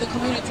blazing in the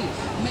community.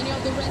 Many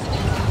of the residents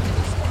have been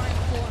inspired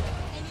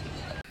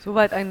for.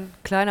 Soweit ein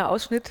kleiner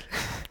Ausschnitt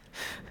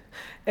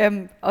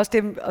aus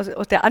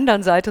der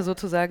anderen Seite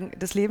sozusagen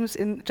des Lebens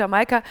in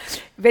Jamaika.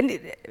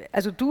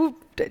 Also du,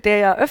 der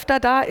ja öfter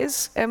da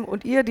ist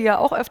und ihr, die ja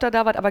auch öfter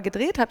da wart, aber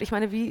gedreht habt, ich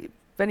meine,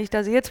 wenn ich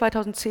da sehe,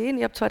 2010,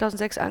 ihr habt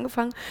 2006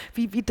 angefangen,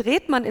 wie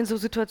dreht man in so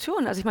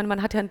Situationen? Also ich meine,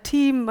 man hat ja ein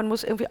Team, man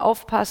muss irgendwie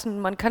aufpassen,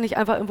 man kann nicht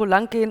einfach irgendwo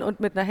lang gehen und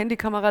mit einer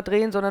Handykamera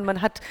drehen, sondern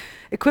man hat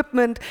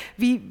Equipment.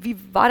 Wie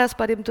war das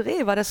bei dem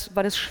Dreh? War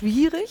das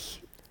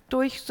schwierig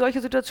durch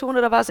solche Situationen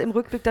oder war es im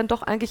Rückblick dann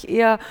doch eigentlich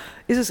eher,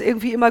 ist es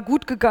irgendwie immer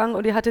gut gegangen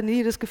und ihr hattet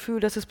nie das Gefühl,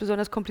 dass es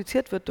besonders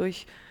kompliziert wird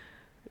durch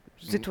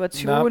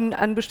Situationen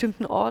an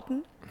bestimmten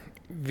Orten?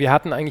 Wir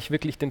hatten eigentlich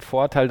wirklich den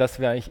Vorteil, dass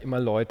wir eigentlich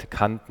immer Leute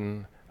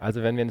kannten.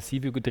 Also wenn wir in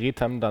Seaview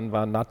gedreht haben, dann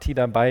war Nati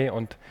dabei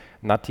und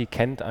Nati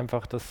kennt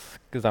einfach das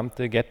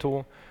gesamte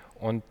Ghetto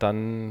und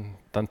dann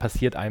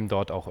passiert einem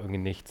dort auch irgendwie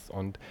nichts.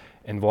 Und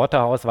in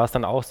Waterhouse war es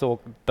dann auch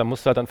so, da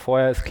musst du halt dann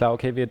vorher, ist klar,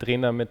 okay, wir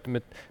drehen da mit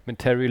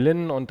Terry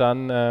Lynn und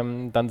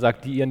dann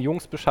sagt die ihren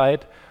Jungs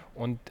Bescheid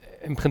und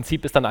im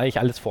Prinzip ist dann eigentlich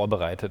alles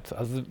vorbereitet.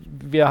 Also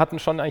wir hatten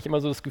schon eigentlich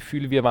immer so das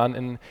Gefühl, wir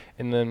waren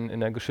in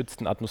einer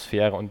geschützten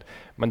Atmosphäre und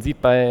man sieht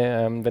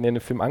wenn ihr den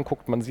Film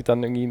anguckt, man sieht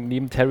dann irgendwie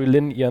neben Terry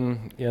Lynn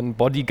ihren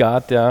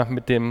Bodyguard, der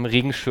mit dem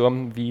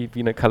Regenschirm wie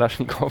eine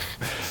Kalaschnikow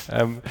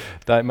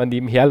da immer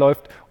nebenher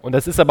läuft und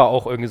das ist aber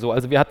auch irgendwie so.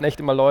 Also wir hatten echt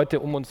immer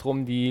Leute um uns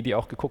rum, die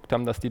auch geguckt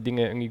haben, dass die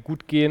Dinge irgendwie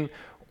gut gehen.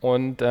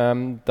 Und da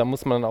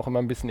muss man dann auch immer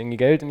ein bisschen irgendwie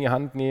Geld in die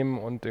Hand nehmen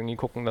und irgendwie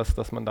gucken,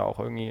 dass man da auch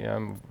irgendwie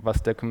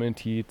was der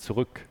Community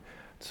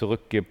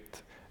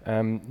zurückgibt.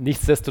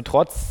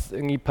 Nichtsdestotrotz,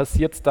 irgendwie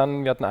passiert es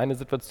dann, wir hatten eine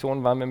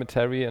Situation, waren wir mit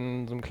Terry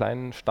in so einem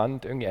kleinen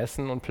Stand irgendwie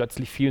essen und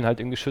plötzlich fielen halt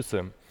irgendwie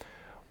Schüsse.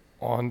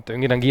 Und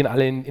irgendwie dann gehen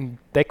alle in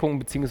Deckung,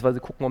 beziehungsweise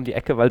gucken um die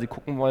Ecke, weil sie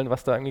gucken wollen,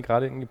 was da irgendwie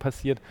gerade irgendwie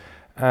passiert.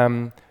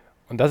 Und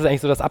das ist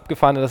eigentlich so das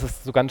Abgefahrene, dass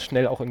es so ganz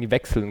schnell auch irgendwie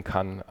wechseln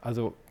kann.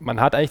 Also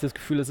man hat eigentlich das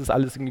Gefühl, es ist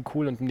alles irgendwie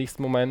cool und im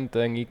nächsten Moment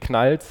irgendwie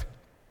knallt's.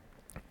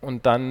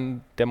 Und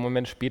dann der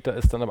Moment später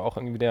ist dann aber auch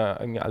irgendwie wieder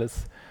irgendwie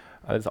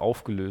alles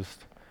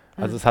aufgelöst.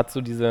 Also es hat so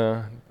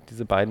diese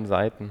beiden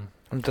Seiten.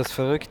 Und das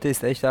Verrückte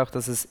ist echt auch,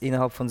 dass es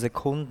innerhalb von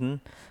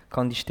Sekunden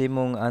kann die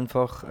Stimmung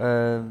einfach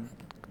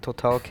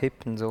total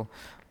kippen. So.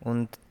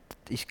 Und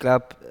ich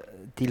glaube,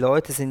 die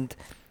Leute sind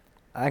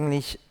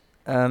eigentlich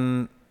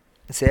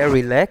sehr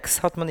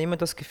relaxed, hat man immer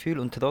das Gefühl,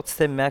 und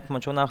trotzdem merkt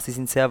man schon auch, sie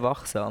sind sehr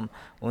wachsam.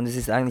 Und es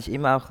ist eigentlich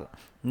immer auch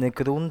eine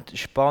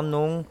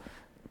Grundspannung,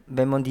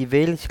 wenn man die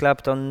will, ich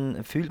glaube,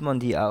 dann fühlt man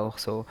die auch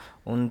so.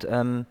 Und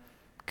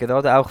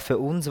gerade auch für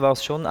uns war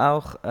es schon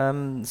auch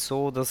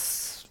so,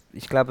 dass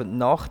ich glaube,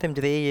 nach dem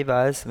Dreh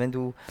jeweils, wenn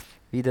du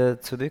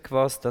wieder zurück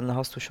warst, dann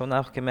hast du schon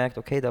auch gemerkt,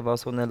 okay, da war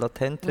so eine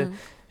latente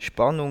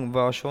Spannung,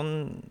 war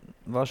schon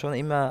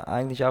immer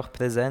eigentlich auch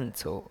präsent.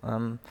 So.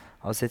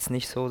 Also jetzt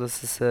nicht so,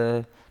 dass es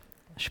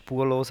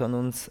spurlos an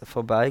uns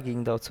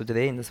vorbeiging, da zu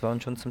drehen. Das waren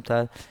schon zum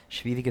Teil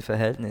schwierige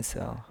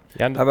Verhältnisse auch.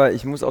 Ja, aber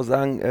ich muss auch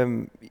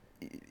sagen,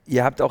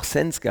 ihr habt auch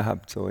Sense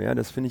gehabt, so, ja,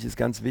 das finde ich ist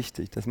ganz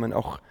wichtig, dass man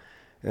auch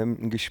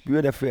ein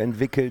Gespür dafür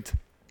entwickelt,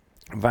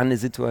 wann eine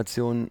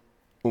Situation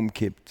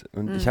umkippt.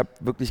 Und ich habe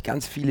wirklich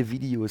ganz viele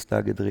Videos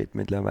da gedreht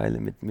mittlerweile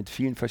mit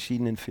vielen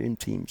verschiedenen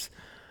Filmteams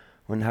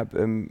und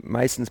habe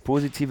meistens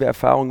positive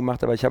Erfahrungen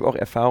gemacht, aber ich habe auch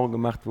Erfahrungen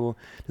gemacht, wo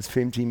das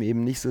Filmteam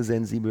eben nicht so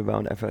sensibel war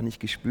und einfach nicht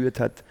gespürt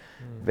hat,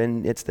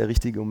 wenn jetzt der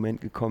richtige Moment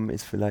gekommen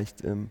ist,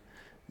 vielleicht einen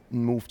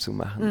Move zu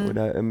machen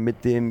oder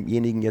mit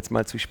demjenigen jetzt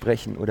mal zu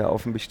sprechen oder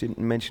auf einen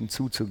bestimmten Menschen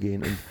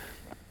zuzugehen. Und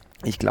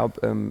ich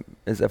glaube,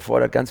 es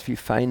erfordert ganz viel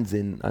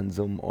Feinsinn, an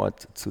so einem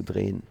Ort zu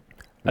drehen.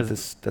 Also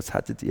das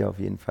hattet ihr auf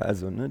jeden Fall.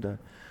 Also, ne,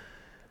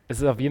 es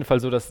ist auf jeden Fall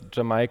so, dass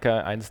Jamaika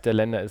eines der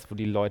Länder ist, wo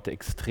die Leute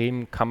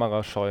extrem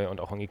kamerascheu und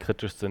auch irgendwie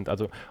kritisch sind.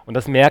 Also, und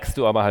das merkst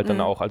du aber halt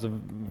dann auch. Also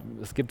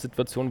es gibt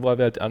Situationen, wo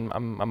wir halt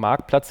am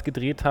Marktplatz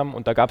gedreht haben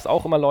und da gab es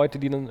auch immer Leute,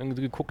 die dann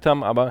irgendwie geguckt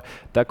haben, aber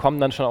da kommen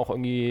dann schon auch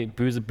irgendwie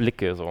böse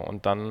Blicke so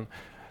und dann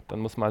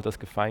muss man halt das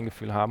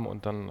Feingefühl haben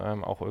und dann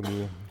auch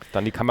irgendwie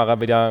dann die Kamera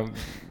wieder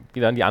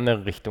in die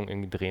andere Richtung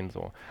irgendwie drehen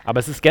so. Aber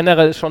es ist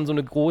generell schon so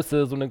eine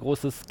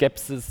große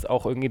Skepsis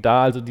auch irgendwie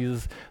da, also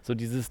dieses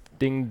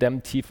Ding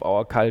Damn Thief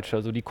Our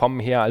Culture, so die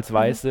kommen her als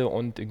Weiße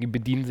und irgendwie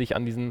bedienen sich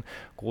an diesen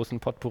großen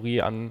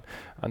Potpourri an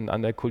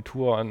der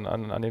Kultur,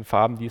 an den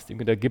Farben, die es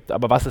irgendwie da gibt.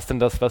 Aber was ist denn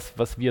das,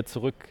 was wir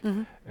zurück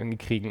irgendwie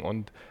kriegen?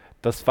 Und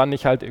das fand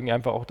ich halt irgendwie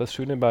einfach auch das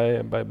Schöne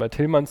bei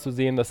Tillmanns zu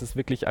sehen, dass es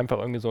wirklich einfach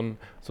irgendwie so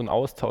ein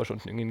Austausch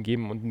und irgendwie ein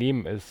Geben und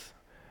Nehmen ist.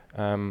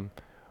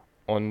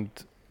 Und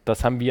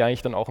das haben wir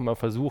eigentlich dann auch immer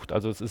versucht.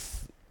 Also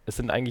es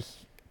sind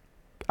eigentlich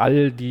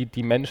all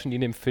die Menschen, die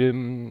in dem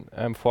Film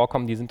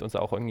vorkommen, die sind uns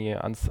auch irgendwie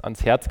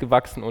ans Herz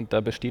gewachsen und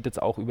da besteht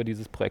jetzt auch über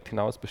dieses Projekt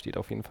hinaus besteht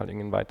auf jeden Fall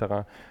irgendwie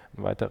ein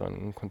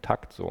weiteren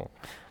Kontakt so.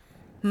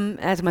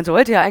 Also man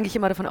sollte ja eigentlich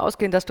immer davon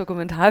ausgehen, dass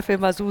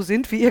Dokumentarfilmer so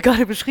sind, wie ihr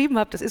gerade beschrieben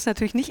habt. Das ist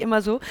natürlich nicht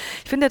immer so.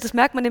 Ich finde, das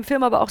merkt man dem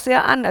Film aber auch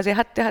sehr an. Also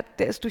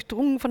der ist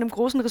durchdrungen von einem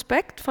großen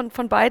Respekt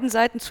von beiden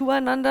Seiten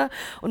zueinander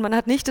und man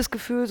hat nicht das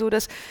Gefühl, so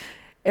dass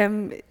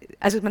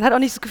also man hat auch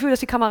nicht das Gefühl, dass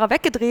die Kamera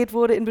weggedreht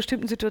wurde in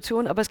bestimmten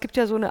Situationen, aber es gibt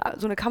ja so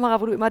eine Kamera,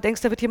 wo du immer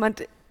denkst, da wird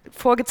jemand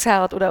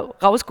vorgezerrt oder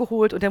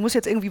rausgeholt und der muss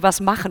jetzt irgendwie was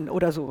machen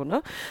oder so,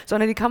 ne?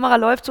 Sondern die Kamera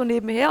läuft so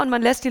nebenher und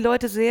man lässt die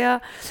Leute sehr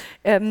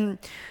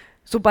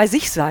so bei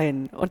sich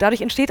sein. Und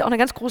dadurch entsteht auch eine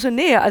ganz große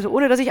Nähe. Also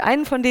ohne, dass ich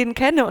einen von denen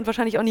kenne und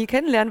wahrscheinlich auch nie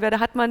kennenlernen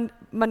werde, hat man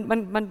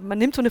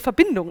nimmt so eine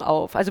Verbindung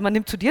auf. Also man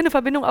nimmt zu dir eine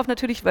Verbindung auf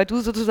natürlich, weil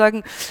du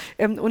sozusagen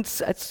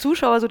uns als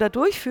Zuschauer so da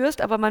durchführst,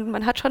 aber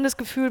man hat schon das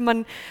Gefühl,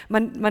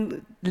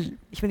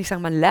 ich will nicht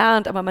sagen, man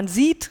lernt, aber man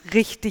sieht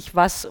richtig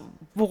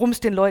worum es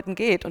den Leuten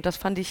geht. Und das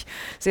fand ich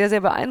sehr,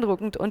 sehr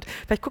beeindruckend. Und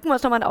vielleicht gucken wir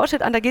uns nochmal einen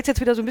Ausschnitt an. Da geht es jetzt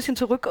wieder so ein bisschen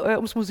zurück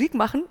ums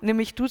Musikmachen,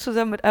 nämlich du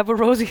zusammen mit Albo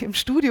Rosie im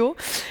Studio,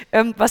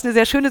 was eine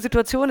sehr schöne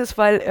Situation ist,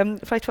 weil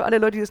vielleicht für alle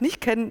Leute, die das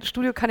nicht kennen,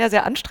 Studio kann ja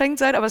sehr anstrengend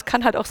sein, aber es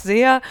kann halt auch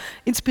sehr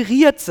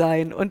inspiriert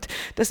sein. Und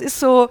es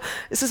ist auf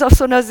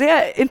so einer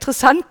sehr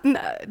interessanten,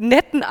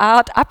 netten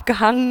Art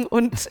abgehangen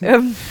und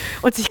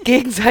sich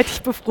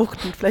gegenseitig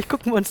befruchten. Vielleicht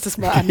gucken wir uns das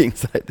mal an.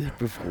 Gegenseitig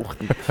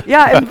befruchten.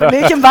 Ja,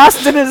 nicht im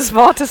wahrsten Sinne des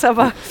Wortes,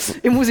 aber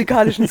im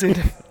musikalischen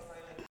Sinne.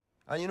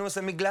 And you know, so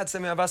I'm glad I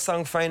have a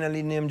song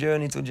finally named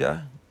Journey to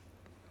Jah.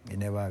 You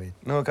never have it.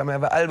 No, because I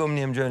have an album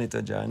named Journey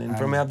to Jah. And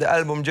from I have the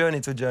album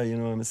Journey to Jah, you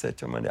know, I'm set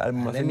to man, the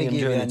album of the name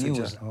Journey to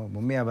Jah. Oh,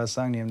 but me have a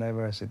song named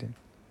Diversity.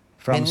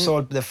 From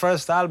Soul, the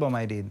first album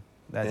I did.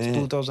 That's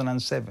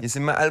 2007. You see,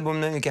 my album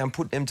now, you can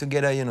put them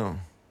together, you know.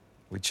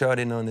 We're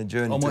charting on the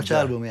journey to Jah. How much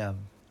album you have?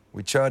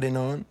 We're charting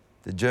on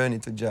the journey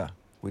to Jah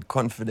with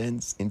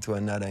confidence into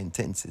another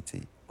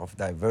intensity of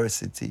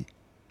diversity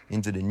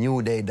into the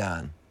new day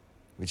dawn,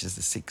 which is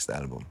the 6th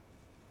album.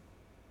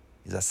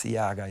 It's a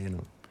Siaga, you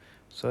know.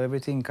 So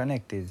everything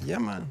connected. Yeah,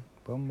 man.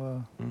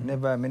 Bumba.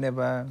 Me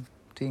never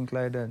think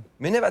like that.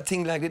 Me never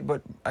think like it,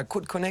 but I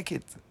could connect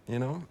it, you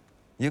know?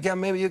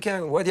 Maybe you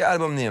can, what's your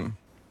album name?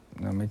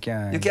 No, me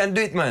can't. You can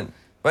do it, man.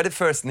 What's the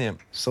first name?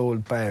 Soul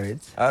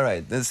Pirates. All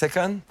right, the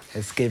second?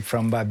 Escape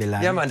from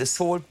Babylon. Yeah, man, the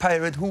Soul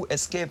Pirate who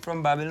escaped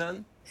from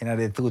Babylon. You know,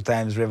 the 2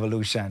 times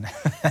revolution.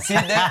 See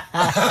that?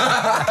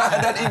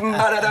 That's even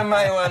better than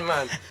my one,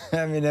 man.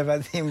 I mean, never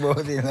think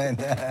about it like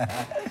that.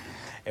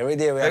 Every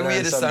day we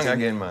hear the song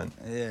again, man.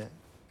 Yeah.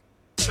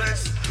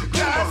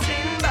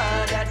 Crossing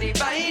border,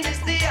 divine is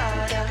the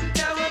order.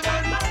 Now I'm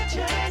on my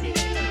journey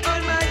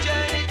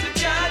to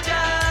Georgia.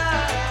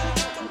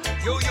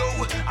 Yo,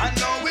 I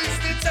know it's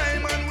the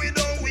time and we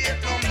don't wait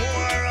no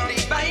more.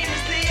 Divine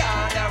is the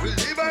order. We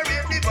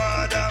liberate the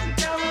border.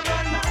 Now I'm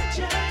on my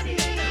journey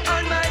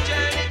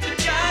to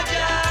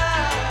Georgia.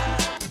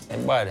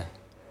 Hey, bud.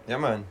 Yeah,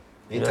 man.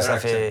 You just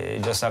have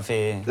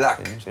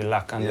to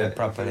lock and do it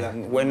properly.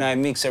 When I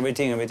mix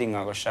everything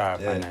will go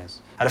sharp and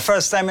nice. And the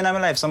first time in my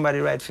life somebody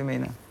write for me,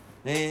 you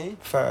know?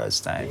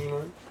 First time.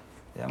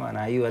 Yeah,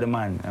 man, you are the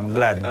man. I'm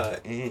glad.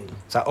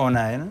 It's an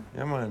honor, you know?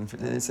 Yeah, man.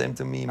 The same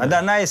to me, man. And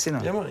that's nice, you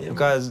know? Yeah, man.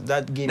 Because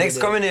that gives Next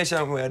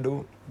combination we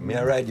do, me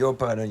I write your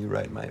part and you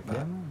write my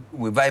part.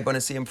 We vibe on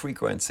the same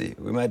frequency.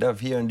 We might have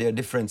here and there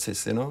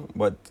differences, you know,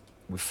 but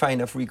we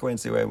find a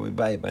frequency where we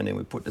vibe and then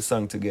we put the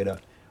song together.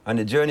 And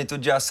the Journey to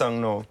Jah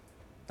song now,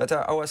 that's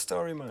our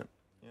story, man.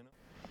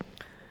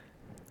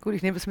 Gut,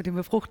 ich nehme es mit dem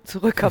Befruchten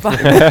zurück, aber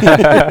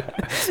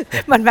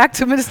man merkt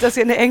zumindest, dass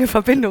ihr eine enge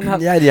Verbindung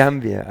habt. Ja, die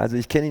haben wir. Also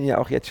ich kenne ihn ja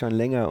auch jetzt schon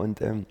länger und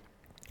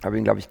habe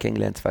ihn, glaube ich,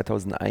 kennengelernt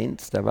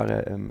 2001. Da war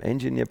er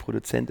Engineer,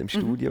 Produzent im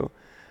Studio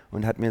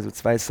und hat mir so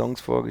 2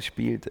 Songs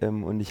vorgespielt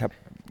und ich habe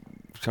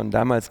schon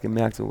damals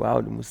gemerkt, so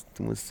wow, du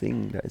musst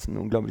singen, da ist ein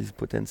unglaubliches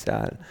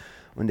Potenzial.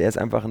 Und er ist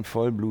einfach ein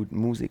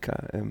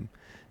Vollblut-Musiker,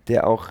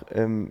 der auch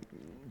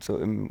so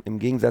im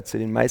Gegensatz zu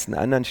den meisten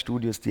anderen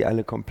Studios, die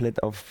alle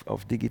komplett auf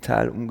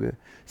digital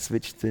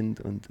umgeswitcht sind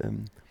und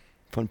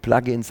von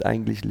Plugins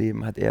eigentlich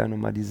leben, hat er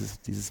nochmal dieses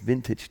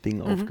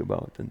Vintage-Ding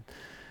aufgebaut und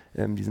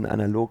diesen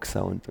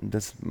Analog-Sound und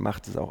das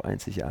macht es auch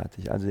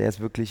einzigartig. Also er ist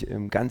wirklich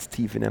ganz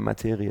tief in der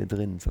Materie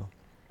drin. So.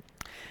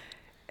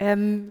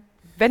 Wenn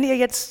ihr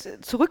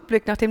jetzt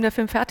zurückblickt, nachdem der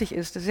Film fertig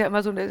ist, das ist ja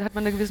immer so, da hat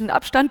man einen gewissen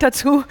Abstand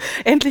dazu,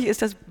 endlich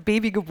ist das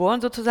Baby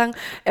geboren sozusagen.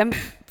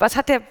 Was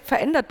hat der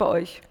verändert bei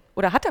euch?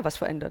 Oder hat er was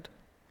verändert?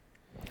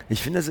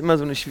 Ich finde das immer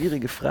so eine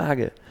schwierige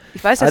Frage.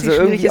 Ich weiß, dass sie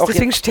schwierig ist,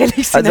 deswegen stelle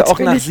ich sie natürlich. Also auch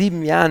nach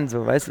 7 Jahren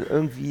so, weißt du,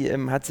 irgendwie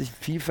hat sich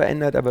viel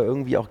verändert, aber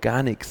irgendwie auch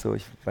gar nichts. So,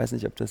 ich weiß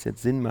nicht, ob das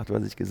jetzt Sinn macht,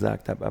 was ich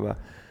gesagt habe, aber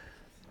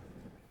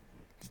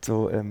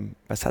so,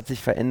 was hat sich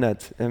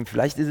verändert?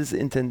 Vielleicht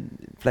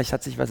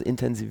hat sich was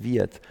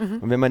intensiviert.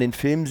 Und wenn man den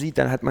Film sieht,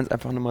 dann hat man es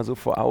einfach nur mal so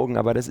vor Augen.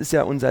 Aber das ist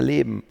ja unser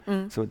Leben.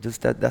 So, das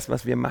ist das,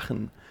 was wir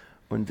machen.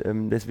 Und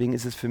deswegen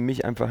ist es für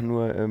mich einfach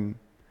nur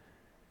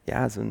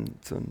so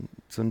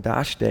ein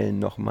Darstellen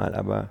nochmal,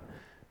 aber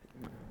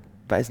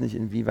weiß nicht,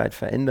 inwieweit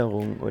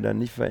Veränderung oder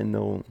nicht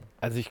Veränderung.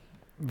 Also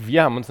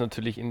wir haben uns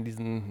natürlich in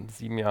diesen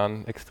 7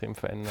 Jahren extrem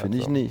verändert. Finde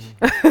ich nicht.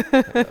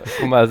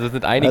 Guck mal, also es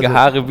sind einige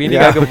Haare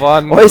weniger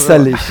geworden.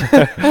 Äußerlich.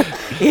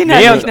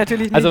 Inhaltlich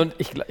natürlich nicht. Also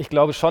ich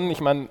glaube schon,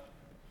 ich meine,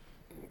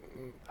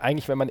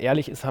 eigentlich, wenn man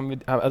ehrlich ist, haben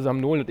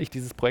Noel und ich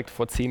dieses Projekt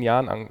vor 10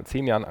 Jahren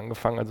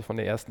angefangen, also von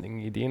der ersten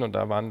Ideen und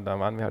da waren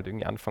wir halt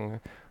irgendwie Anfang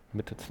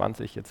Mitte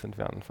 20, jetzt sind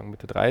wir Anfang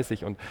Mitte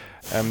 30 und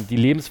die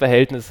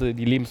Lebensverhältnisse,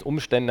 die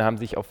Lebensumstände haben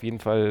sich auf jeden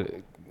Fall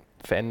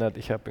verändert.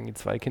 Ich habe irgendwie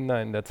 2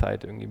 Kinder in der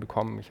Zeit irgendwie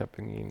bekommen, ich habe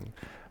irgendwie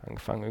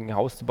angefangen, irgendwie ein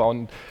Haus zu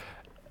bauen.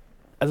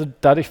 Also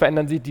dadurch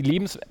verändern sich die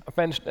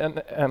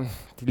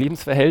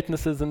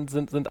Lebensverhältnisse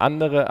sind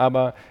andere,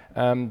 aber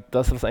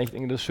das, was eigentlich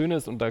irgendwie das Schöne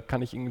ist, und da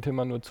kann ich irgendwie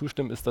Tilman nur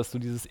zustimmen, ist, dass so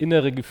dieses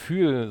innere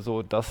Gefühl,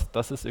 so das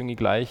ist irgendwie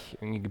gleich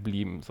irgendwie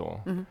geblieben. So.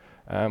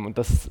 Und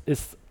das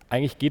ist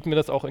eigentlich geht mir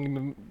das auch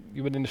irgendwie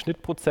über den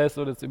Schnittprozess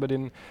oder jetzt über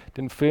den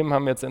Film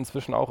haben wir jetzt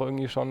inzwischen auch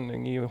irgendwie schon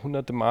irgendwie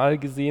hunderte Mal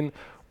gesehen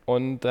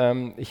und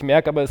ich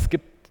merke aber, es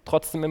gibt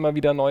trotzdem immer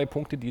wieder neue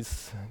Punkte, die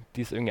es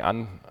irgendwie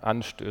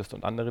anstößt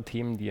und andere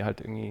Themen, die halt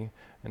irgendwie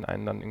in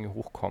einen dann irgendwie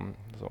hochkommen.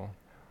 So.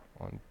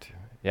 Und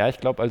ja, ich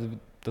glaube, also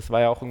das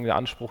war ja auch irgendwie der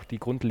Anspruch, die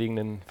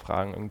grundlegenden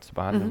Fragen irgendwie zu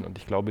behandeln und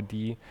ich glaube,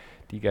 die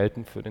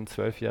gelten für den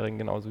 12-Jährigen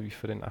genauso wie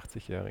für den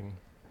 80-Jährigen.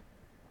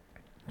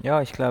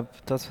 Ja, ich glaube,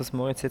 das, was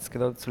Moritz jetzt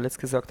zuletzt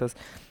gesagt hat,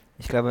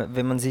 ich glaube,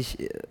 wenn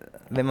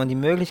man die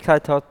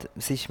Möglichkeit hat,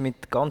 sich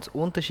mit ganz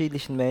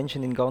unterschiedlichen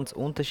Menschen in ganz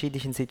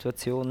unterschiedlichen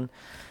Situationen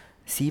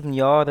 7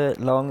 Jahre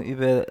lang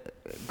über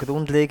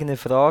grundlegende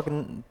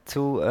Fragen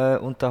zu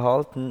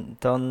unterhalten,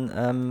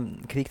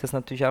 dann kriegt das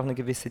natürlich auch eine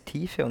gewisse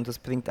Tiefe und das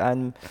bringt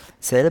einem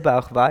selber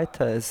auch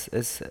weiter. Es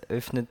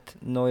öffnet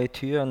neue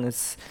Türen,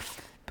 es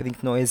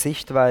bringt neue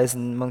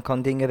Sichtweisen, man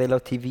kann Dinge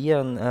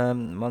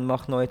relativieren, man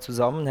macht neue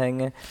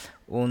Zusammenhänge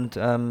und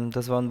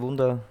das war ein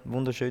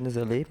wunderschönes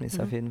Erlebnis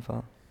auf jeden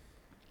Fall.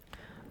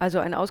 Also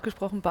ein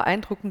ausgesprochen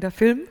beeindruckender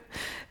Film.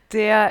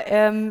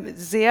 der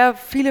sehr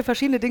viele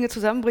verschiedene Dinge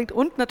zusammenbringt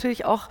und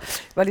natürlich auch,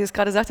 weil ihr es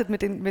gerade sagtet,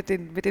 mit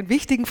den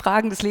wichtigen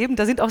Fragen des Lebens,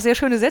 da sind auch sehr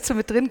schöne Sätze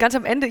mit drin. Ganz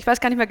am Ende, ich weiß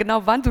gar nicht mehr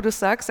genau, wann du das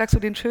sagst du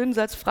den schönen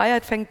Satz,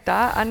 Freiheit fängt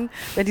da an,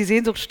 wenn die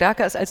Sehnsucht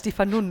stärker ist als die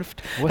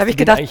Vernunft. Da habe ich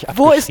gedacht,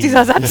 wo ist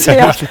dieser Satz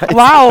her?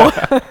 Wow!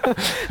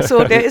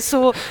 So, der ist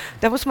so,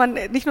 da muss man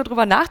nicht nur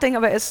drüber nachdenken,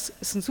 aber es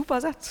ist ein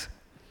super Satz.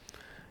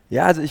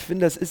 Ja, also ich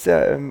finde, das ist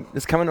ja,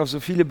 das kann man auf so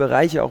viele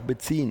Bereiche auch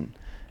beziehen.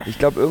 Ich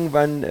glaube,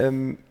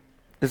 irgendwann,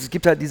 es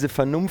gibt halt diese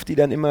Vernunft, die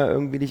dann immer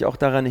irgendwie dich auch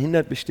daran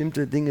hindert,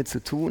 bestimmte Dinge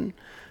zu tun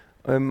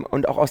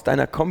und auch aus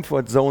deiner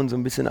Comfortzone so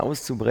ein bisschen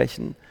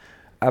auszubrechen.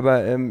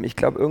 Aber ich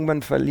glaube,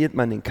 irgendwann verliert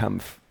man den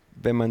Kampf,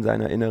 wenn man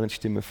seiner inneren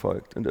Stimme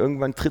folgt. Und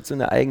irgendwann tritt so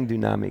eine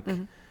Eigendynamik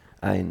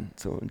ein.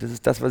 So. Und das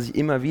ist das, was ich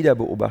immer wieder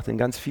beobachte in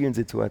ganz vielen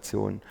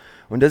Situationen.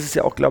 Und das ist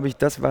ja auch, glaube ich,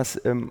 das,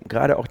 was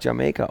gerade auch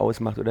Jamaika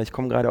ausmacht. Oder ich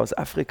komme gerade aus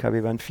Afrika,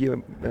 wir waren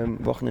 4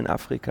 Wochen in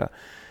Afrika.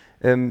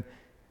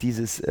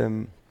 Dieses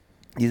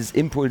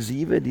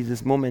Impulsive,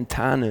 dieses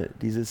Momentane,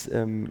 dieses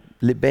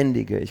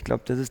Lebendige, ich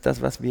glaube, das ist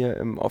das, was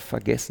wir oft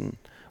vergessen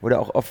oder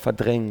auch oft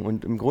verdrängen.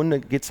 Und im Grunde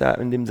geht es da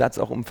in dem Satz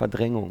auch um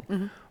Verdrängung,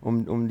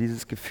 um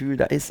dieses Gefühl,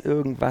 da ist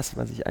irgendwas,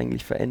 was ich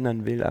eigentlich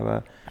verändern will,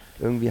 aber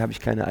irgendwie habe ich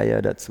keine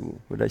Eier dazu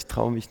oder ich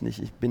traue mich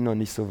nicht, ich bin noch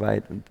nicht so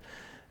weit. Und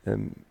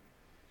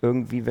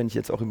irgendwie, wenn ich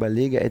jetzt auch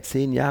überlege,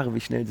 10 Jahre,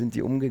 wie schnell sind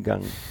die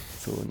umgegangen?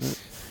 So,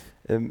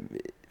 ne?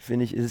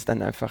 Finde ich, ist es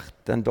dann einfach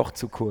dann doch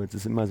zu kurz.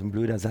 Das ist immer so ein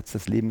blöder Satz,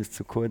 das Leben ist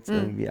zu kurz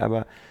irgendwie,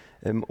 aber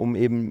um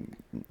eben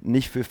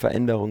nicht für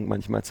Veränderung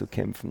manchmal zu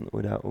kämpfen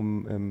oder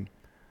um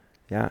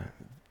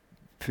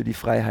für die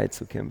Freiheit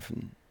zu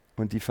kämpfen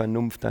und die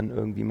Vernunft dann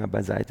irgendwie mal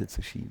beiseite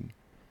zu schieben.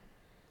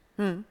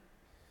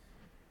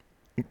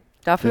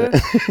 Dafür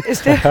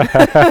ist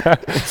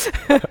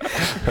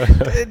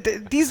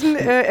diesen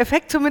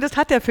Effekt zumindest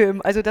hat der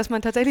Film, also dass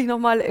man tatsächlich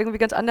nochmal irgendwie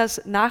ganz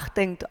anders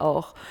nachdenkt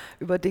auch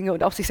über Dinge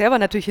und auch sich selber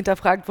natürlich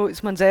hinterfragt, wo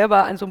ist man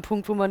selber an so einem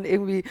Punkt, wo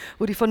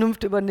die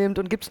Vernunft übernimmt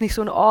und gibt es nicht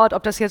so einen Ort,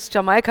 ob das jetzt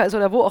Jamaika ist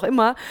oder wo auch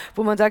immer,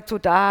 wo man sagt, so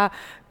da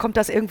kommt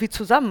das irgendwie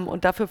zusammen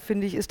und dafür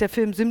finde ich, ist der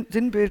Film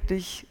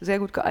sinnbildlich sehr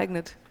gut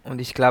geeignet.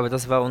 Und ich glaube,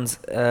 das war uns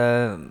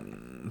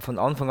von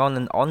Anfang an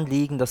ein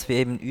Anliegen, dass wir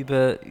eben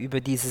über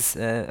dieses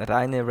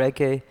reine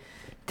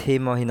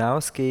Reggae-Thema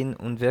hinausgehen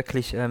und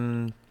wirklich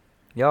uns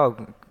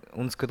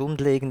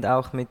grundlegend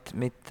auch mit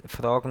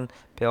Fragen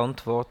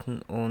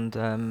beantworten. Und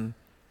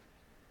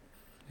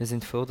wir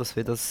sind froh, dass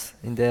wir das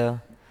in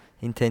der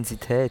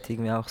Intensität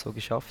irgendwie auch so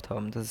geschafft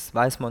haben. Das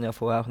weiß man ja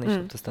vorher auch nicht,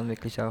 ob das dann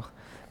wirklich auch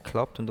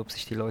klappt und ob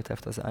sich die Leute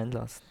auf das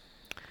einlassen.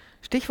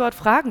 Stichwort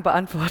Fragen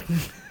beantworten.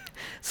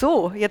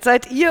 So, jetzt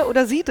seid ihr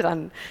oder Sie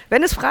dran.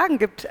 Wenn es Fragen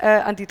gibt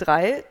an die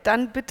 3,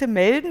 dann bitte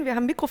melden. Wir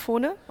haben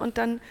Mikrofone und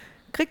dann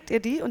kriegt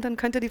ihr die und dann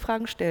könnt ihr die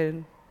Fragen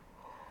stellen.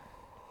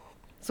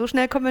 So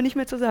schnell kommen wir nicht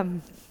mehr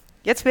zusammen.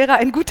 Jetzt wäre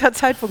ein guter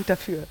Zeitpunkt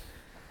dafür.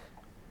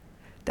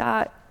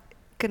 Da,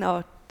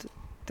 genau,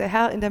 der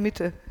Herr in der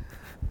Mitte.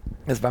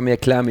 Das war mir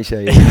klar,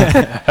 Michael.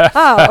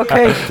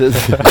 Okay.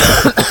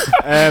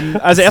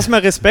 Also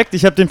erstmal Respekt,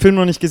 ich habe den Film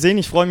noch nicht gesehen.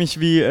 Ich freue mich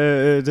wie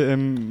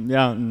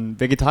ein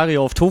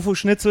Vegetarier auf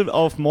Tofu-Schnitzel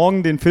auf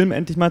morgen den Film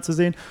endlich mal zu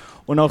sehen.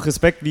 Und auch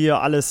Respekt, wie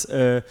ihr alles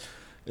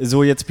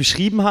so jetzt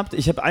beschrieben habt.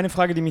 Ich habe eine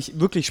Frage, die mich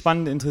wirklich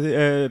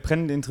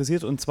brennend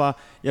interessiert. Und zwar,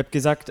 ihr habt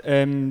gesagt,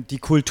 die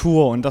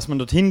Kultur und dass man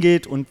dorthin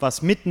geht und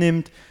was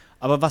mitnimmt.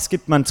 Aber was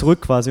gibt man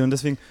zurück quasi? Und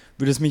deswegen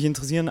würde es mich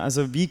interessieren,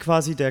 also wie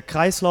quasi der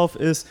Kreislauf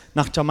ist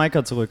nach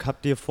Jamaika zurück.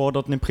 Habt ihr vor,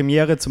 dort eine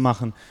Premiere zu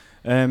machen?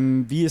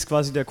 Wie ist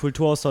quasi der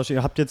Kulturaustausch?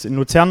 Ihr habt jetzt in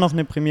Luzern noch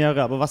eine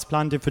Premiere, aber was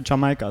plant ihr für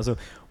Jamaika? Also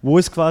wo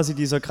ist quasi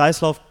dieser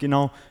Kreislauf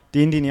genau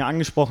den ihr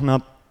angesprochen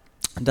habt,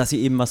 dass ihr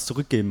eben was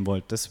zurückgeben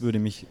wollt? Das würde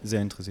mich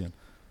sehr interessieren.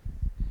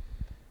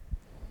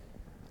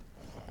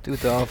 Du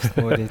darfst,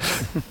 Moritz.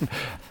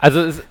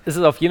 Also es ist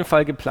auf jeden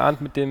Fall geplant,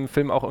 mit dem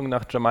Film auch irgendwie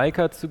nach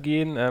Jamaika zu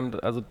gehen.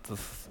 Also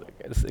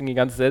das ist irgendwie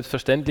ganz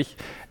selbstverständlich.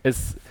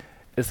 Es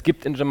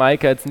gibt in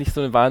Jamaika jetzt nicht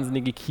so eine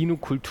wahnsinnige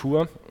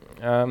Kinokultur.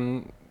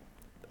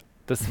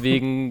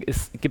 Deswegen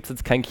gibt es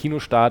jetzt keinen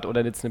Kinostart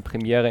oder jetzt eine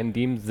Premiere in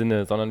dem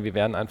Sinne, sondern wir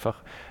werden einfach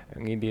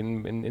irgendwie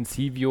in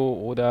Sivio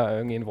oder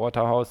irgendwie in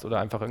Waterhouse oder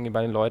einfach irgendwie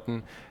bei den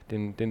Leuten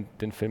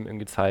den Film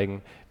irgendwie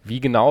zeigen. Wie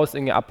genau es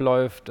irgendwie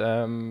abläuft,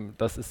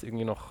 das ist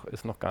irgendwie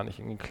noch gar nicht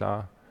irgendwie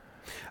klar.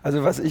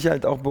 Also was ich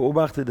halt auch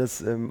beobachte,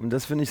 und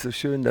das finde ich so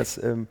schön, dass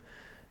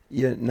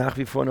ihr nach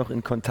wie vor noch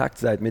in Kontakt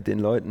seid mit den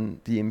Leuten,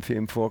 die im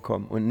Film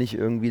vorkommen und nicht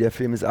irgendwie der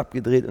Film ist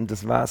abgedreht und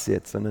das war's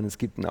jetzt, sondern es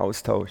gibt einen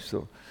Austausch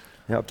so.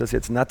 Ja, ob das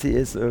jetzt Natti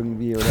ist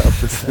irgendwie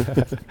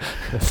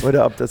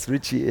oder ob das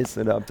Richie ist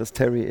oder ob das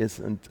Terry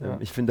ist und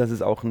ich finde, das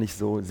ist auch nicht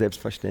so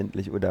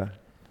selbstverständlich oder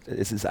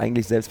es ist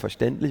eigentlich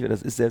selbstverständlich oder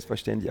es ist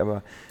selbstverständlich,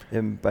 aber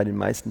bei den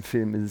meisten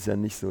Filmen ist es ja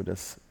nicht so,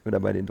 oder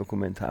bei den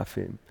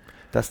Dokumentarfilmen,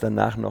 dass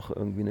danach noch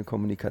irgendwie dass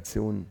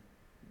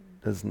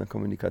es eine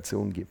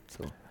Kommunikation gibt.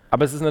 So.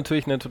 Aber es ist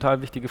natürlich eine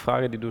total wichtige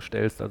Frage, die du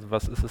stellst. Also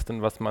was ist es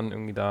denn, was man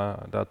irgendwie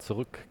da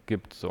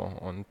zurückgibt? So.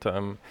 Und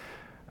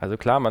also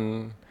klar,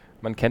 man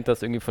man kennt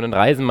das irgendwie von den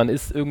Reisen, man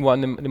ist irgendwo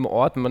an einem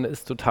Ort, man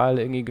ist total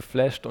irgendwie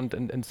geflasht und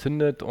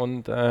entzündet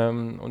und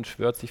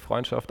schwört sich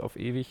Freundschaft auf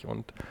ewig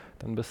und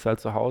dann bist du halt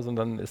zu Hause und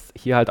dann ist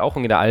hier halt auch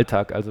irgendwie der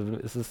Alltag, also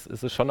ist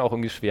es schon auch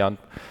irgendwie schwer.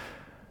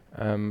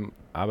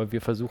 Aber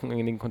wir versuchen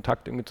irgendwie den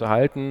Kontakt irgendwie zu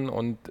halten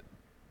und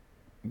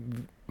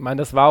ich meine,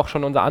 das war auch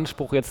schon unser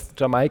Anspruch, jetzt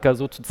Jamaika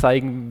so zu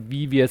zeigen,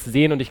 wie wir es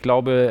sehen und ich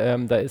glaube,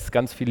 da ist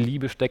ganz viel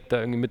Liebe steckt da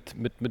irgendwie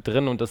mit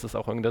drin und das ist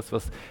auch irgendwie das,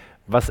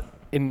 was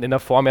in der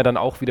Form ja dann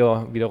auch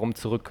wiederum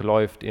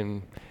zurückläuft,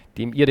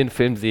 indem ihr den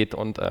Film seht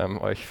und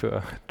euch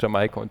für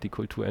Jamaika und die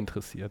Kultur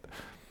interessiert.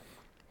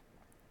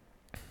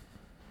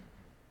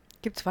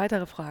 Gibt es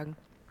weitere Fragen?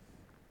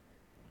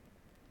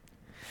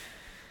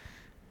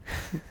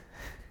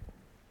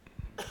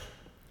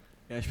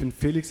 Ja, ich bin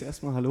Felix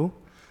erstmal, hallo.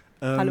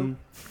 Hallo.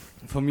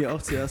 Von mir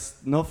auch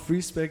zuerst noch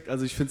Respect,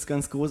 also ich finde es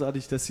ganz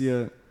großartig, dass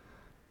ihr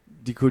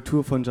die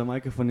Kultur von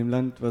Jamaika, von dem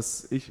Land,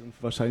 was ich und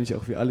wahrscheinlich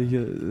auch wir alle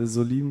hier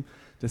so lieben,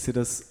 dass ihr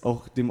das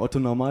auch dem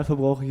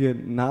Otto-Normalverbraucher hier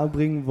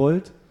nahebringen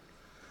wollt.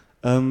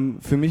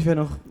 Für mich wäre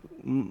noch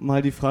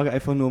mal die Frage,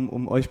 einfach nur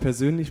um euch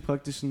persönlich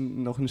praktisch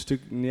noch ein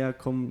Stück näher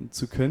kommen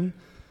zu können.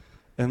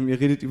 Ihr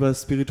redet über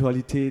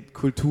Spiritualität,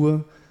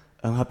 Kultur.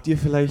 Habt ihr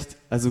vielleicht,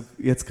 also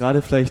jetzt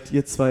gerade vielleicht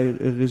ihr zwei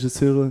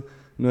Regisseure,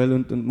 Noel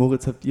und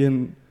Moritz, habt ihr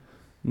einen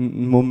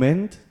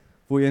Moment,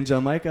 wo ihr in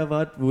Jamaika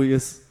wart, wo ihr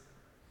es,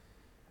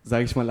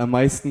 sage ich mal, am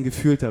meisten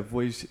gefühlt habt,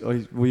 wo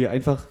ihr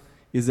einfach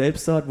ihr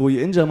selbst wart, wo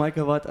ihr in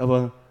Jamaika wart,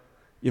 aber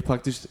ihr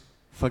praktisch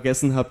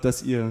vergessen habt,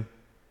 dass ihr,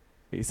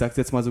 ich sag's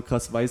jetzt mal so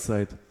krass, weiß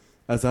seid.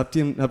 Also habt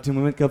ihr einen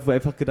Moment gehabt, wo ihr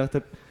einfach gedacht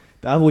habt,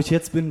 da wo ich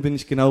jetzt bin, bin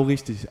ich genau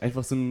richtig.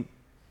 Einfach so einen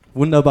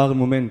wunderbaren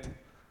Moment.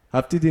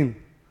 Habt ihr den?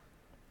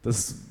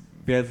 Das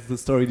wäre eine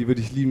Story, die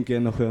würde ich liebend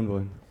gerne noch hören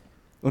wollen.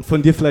 Und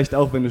von dir vielleicht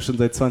auch, wenn du schon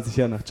seit 20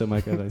 Jahren nach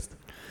Jamaika reist.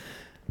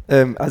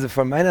 Also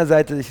von meiner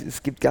Seite,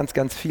 es gibt ganz,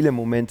 ganz viele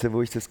Momente,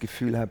 wo ich das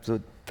Gefühl habe, so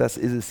das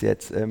ist es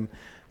jetzt.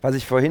 Was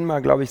ich vorhin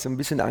mal, glaube ich, so ein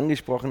bisschen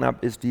angesprochen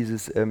habe, ist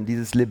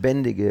dieses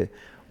Lebendige.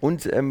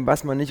 Und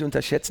was man nicht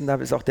unterschätzen darf,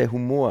 ist auch der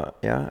Humor.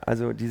 Ja?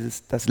 Also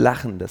das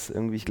Lachen, das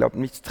irgendwie, ich glaube,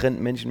 nichts trennt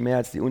Menschen mehr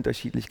als die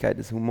Unterschiedlichkeit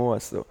des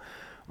Humors. So.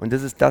 Und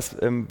das ist das,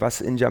 was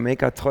in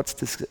Jamaika trotz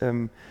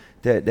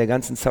der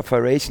ganzen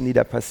Sufferation, die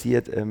da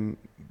passiert,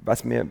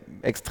 was mir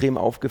extrem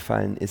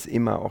aufgefallen ist,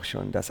 immer auch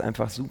schon, dass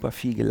einfach super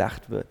viel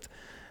gelacht wird.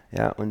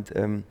 Ja, und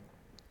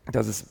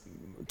dass es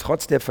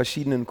trotz der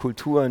verschiedenen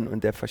Kulturen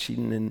und der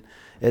verschiedenen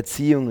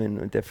Erziehungen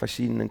und der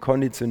verschiedenen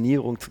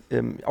Konditionierung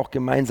auch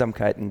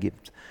Gemeinsamkeiten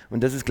gibt.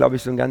 Und das ist, glaube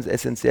ich, so ein ganz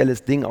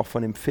essentielles Ding auch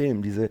von dem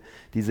Film,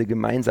 diese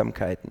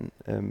Gemeinsamkeiten,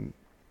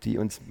 die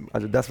uns,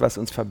 also das, was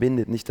uns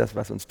verbindet, nicht das,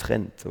 was uns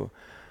trennt. So.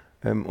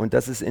 Und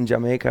das ist in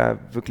Jamaika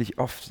wirklich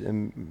oft,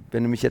 wenn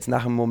du mich jetzt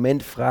nach einem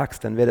Moment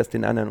fragst, dann wäre das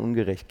den anderen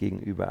ungerecht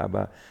gegenüber,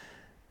 aber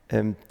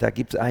da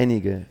gibt es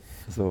einige.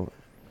 So.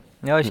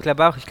 Ja, ich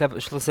glaube auch,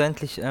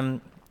 schlussendlich,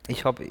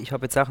 ich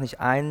hab jetzt auch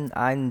nicht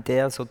einen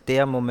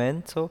der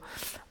Moment so,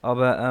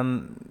 aber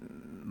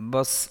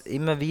was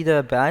immer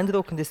wieder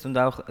beeindruckend ist und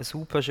auch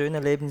super schöne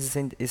Erlebnisse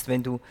sind, ist,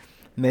 wenn du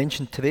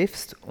Menschen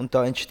triffst und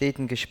da entsteht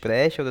ein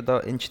Gespräch oder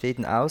da entsteht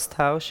ein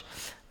Austausch,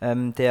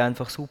 der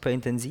einfach super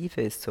intensiv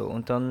ist. So.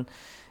 Und dann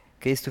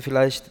gehst du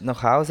vielleicht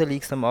nach Hause,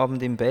 liegst am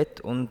Abend im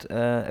Bett und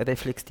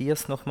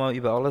reflektierst nochmal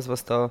über alles,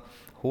 was da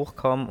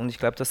hochkam. Und ich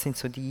glaube, das sind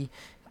so die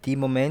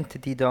Momente,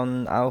 die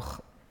dann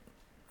auch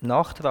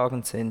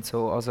nachtragend sind.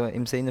 So. Also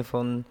im Sinne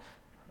von,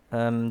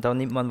 da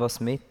nimmt man was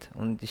mit.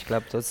 Und ich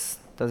glaube, das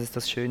ist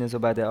das Schöne so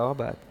bei der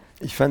Arbeit.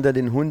 Ich fand da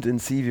den Hund in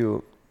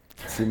Sivio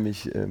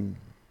ziemlich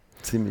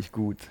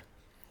gut,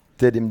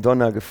 der dem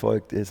Donner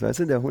gefolgt ist. Weißt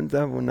du, der Hund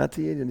da, wo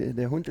Nati,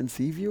 der Hund in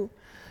Sivio?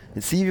 In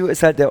Sivio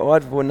ist halt der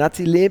Ort, wo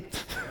Nati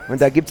lebt und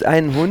da gibt es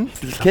einen Hund,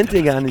 das kennt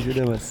ihr gar nicht,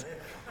 oder was?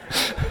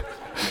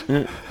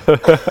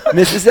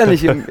 Es ist ja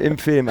nicht im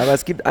Film, aber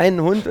es gibt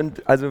einen Hund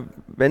und also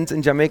wenn es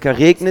in Jamaika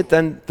regnet,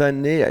 dann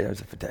nee,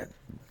 also,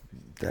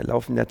 da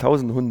laufen ja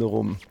 1000 Hunde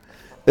rum.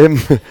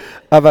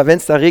 Aber wenn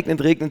es da regnet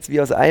es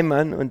wie aus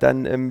Eimern und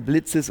dann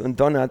blitzt es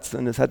und donnert es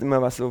und es hat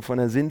immer was so von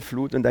der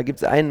Sintflut und da gibt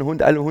es einen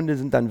Hund, alle Hunde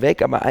sind dann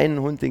weg, aber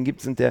einen Hund, den gibt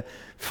es und der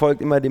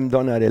folgt immer dem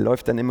Donner, der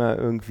läuft dann immer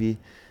irgendwie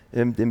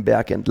den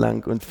Berg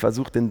entlang und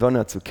versucht den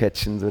Donner zu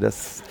catchen, so,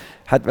 das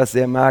hat was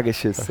sehr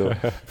Magisches. So.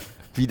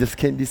 Wie,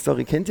 die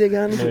Story kennt ihr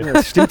gar nicht?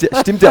 Das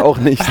stimmt ja auch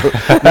nicht. So.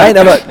 Nein,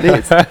 aber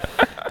nee,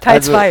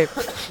 Teil 2.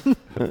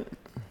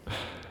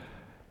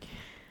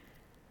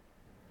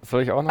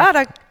 Soll ich auch noch?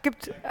 Da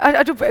gibt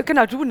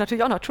du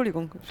natürlich auch noch,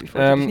 Entschuldigung, ich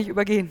wollte dich nicht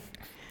übergehen.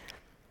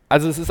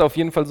 Also es ist auf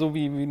jeden Fall so,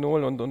 wie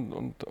Noel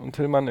und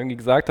Tillmann irgendwie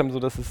gesagt haben, so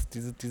dass es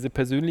diese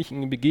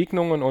persönlichen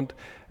Begegnungen und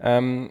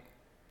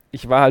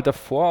ich war halt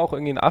davor auch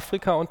irgendwie in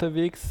Afrika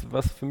unterwegs,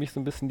 was für mich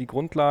so ein bisschen die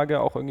Grundlage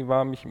auch irgendwie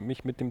war,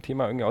 mich mit dem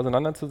Thema irgendwie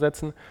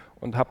auseinanderzusetzen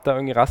und habe da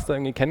irgendwie Rasta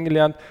irgendwie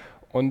kennengelernt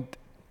und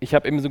ich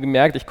habe eben so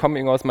gemerkt, ich komme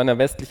irgendwie aus meiner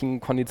westlichen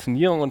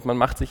Konditionierung und man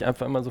macht sich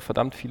einfach immer so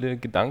verdammt viele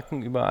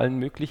Gedanken über allen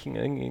möglichen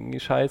irgendwie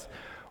Scheiß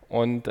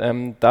und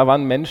da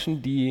waren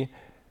Menschen, die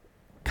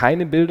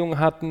keine Bildung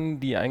hatten,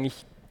 die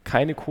eigentlich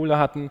keine Kohle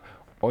hatten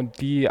und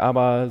die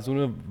aber so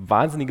eine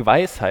wahnsinnige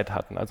Weisheit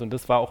hatten. Also und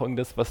das war auch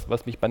irgendwas,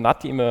 was mich bei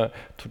Natti immer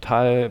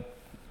total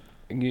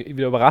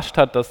wieder überrascht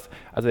hat, dass,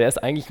 also er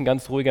ist eigentlich ein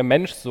ganz ruhiger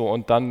Mensch so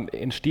und dann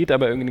entsteht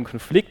aber irgendwie ein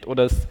Konflikt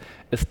oder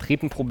es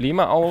treten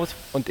Probleme aus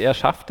und er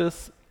schafft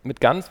es mit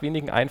ganz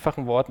wenigen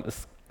einfachen Worten,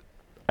 es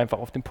einfach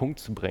auf den Punkt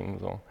zu bringen.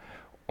 So.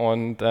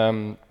 Und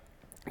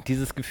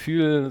dieses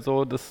Gefühl,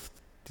 so,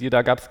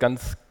 da gab es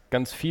ganz,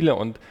 ganz viele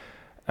und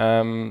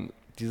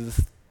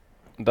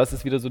und das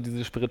ist wieder so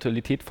diese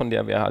Spiritualität, von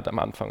der wir halt am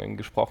Anfang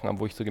gesprochen haben,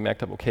 wo ich so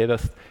gemerkt habe, okay,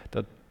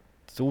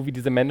 so wie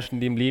diese Menschen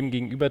dem Leben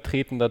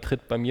gegenübertreten, da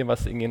tritt bei mir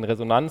was irgendwie in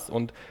Resonanz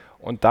und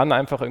dann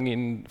einfach irgendwie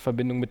in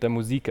Verbindung mit der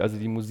Musik. Also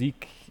die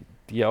Musik,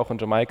 die ja auch in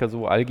Jamaika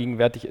so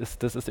allgegenwärtig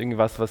ist, das ist irgendwie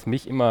was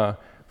mich immer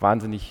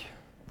wahnsinnig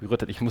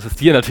berührt hat. Ich muss es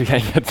dir natürlich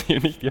eigentlich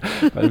erzählen, nicht dir,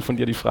 weil von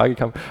dir die Frage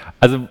kam.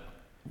 Also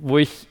wo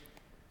ich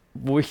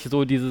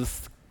so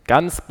dieses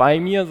ganz bei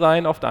mir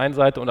sein auf der einen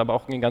Seite und aber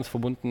auch ganz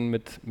verbunden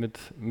mit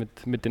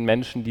den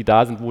Menschen, die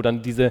da sind, wo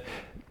dann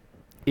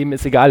eben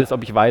es egal ist,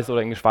 ob ich weiß oder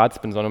irgendwie schwarz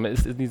bin, sondern man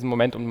ist in diesem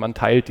Moment und man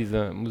teilt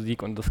diese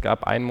Musik. Und es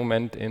gab einen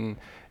Moment in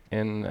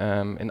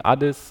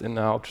Addis, in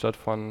der Hauptstadt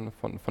von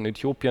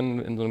Äthiopien,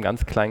 in so einem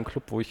ganz kleinen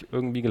Club, wo ich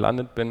irgendwie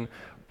gelandet bin,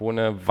 wo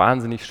eine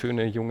wahnsinnig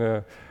schöne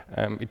junge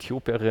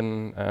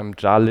Äthiopierin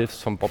Jah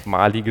Lives von Bob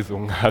Marley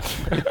gesungen hat.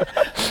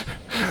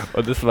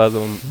 Und das war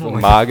so ein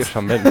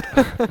magischer Moment,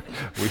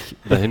 wo ich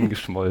dahin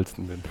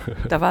geschmolzen bin.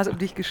 Da war es um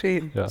dich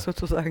geschehen, ja.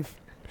 Sozusagen.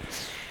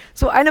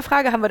 So, eine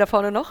Frage haben wir da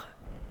vorne noch.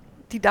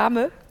 Die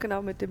Dame,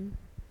 genau, mit dem.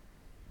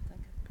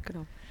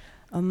 Genau.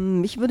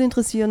 Mich würde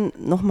interessieren,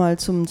 nochmal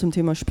zum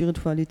Thema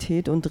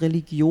Spiritualität und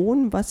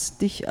Religion, was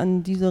dich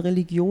an dieser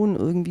Religion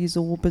irgendwie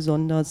so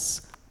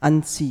besonders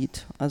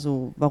anzieht.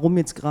 Also warum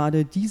jetzt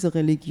gerade diese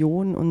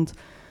Religion und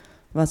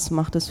was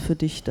macht es für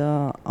dich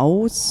da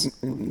aus?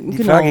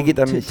 Die Frage geht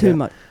an mich.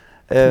 Tilman.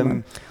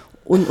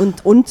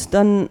 Und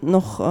dann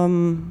noch,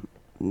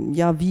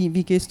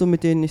 wie gehst du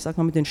mit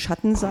den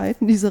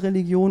Schattenseiten dieser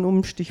Religion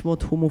um?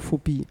 Stichwort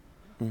Homophobie.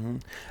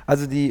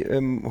 Also die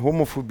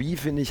Homophobie,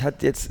 finde ich,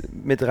 hat jetzt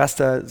mit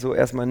Rasta so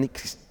erstmal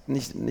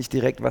nicht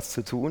direkt was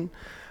zu tun.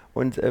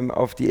 Und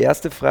auf die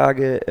erste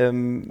Frage,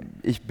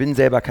 ich bin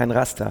selber kein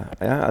Rasta.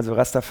 Ja? Also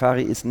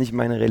Rastafari ist nicht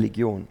meine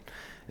Religion.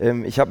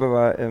 Ich habe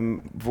aber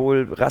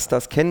wohl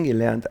Rastas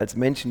kennengelernt als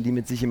Menschen, die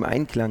mit sich im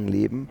Einklang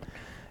leben.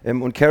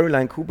 Und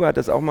Caroline Cooper hat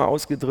das auch mal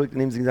ausgedrückt,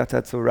 indem sie gesagt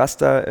hat, so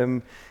Rasta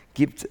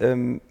gibt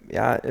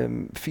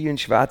vielen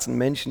schwarzen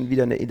Menschen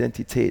wieder eine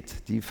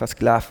Identität, die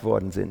versklavt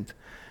worden sind.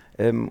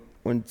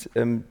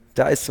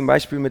 Da ist zum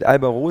Beispiel mit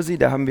Alba Rosi,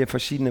 da haben wir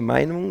verschiedene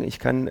Meinungen. Ich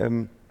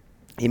kann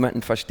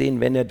jemanden verstehen,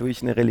 wenn er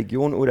durch eine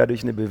Religion oder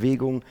durch eine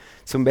Bewegung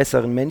zum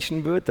besseren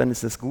Menschen wird, dann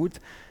ist das gut.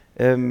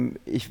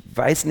 Ich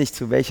weiß nicht,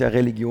 zu welcher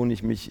Religion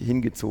ich mich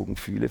hingezogen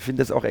fühle. Ich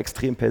finde das auch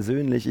extrem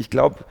persönlich. Ich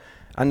glaube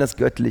an das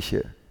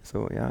Göttliche.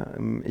 So, ja.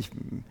 Ich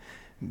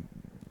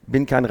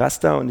bin kein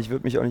Rasta und ich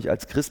würde mich auch nicht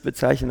als Christ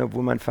bezeichnen,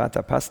 obwohl mein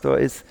Vater Pastor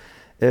ist.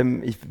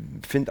 Ich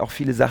finde auch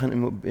viele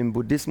Sachen im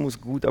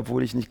Buddhismus gut,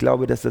 obwohl ich nicht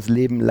glaube, dass das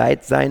Leben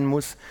Leid sein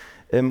muss.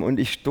 Und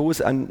ich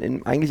stoße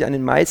eigentlich an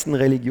den meisten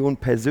Religionen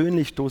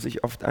persönlich stoße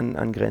ich oft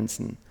an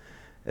Grenzen.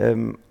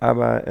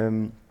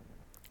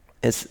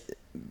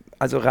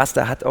 Also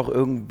Rasta hat auch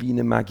irgendwie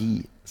eine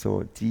Magie,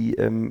 so, die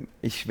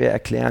ich schwer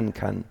erklären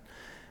kann.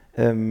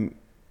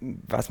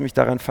 Was mich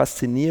daran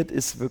fasziniert,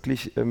 ist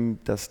wirklich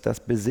das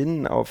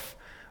Besinnen auf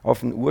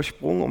einen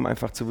Ursprung, um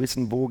einfach zu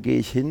wissen, wo gehe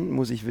ich hin,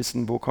 muss ich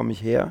wissen, wo komme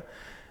ich her.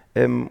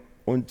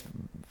 Und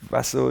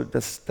was so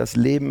das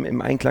Leben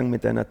im Einklang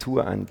mit der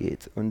Natur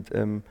angeht. Und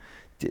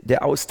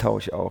der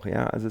Austausch auch,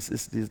 ja, also es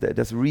ist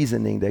das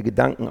Reasoning, der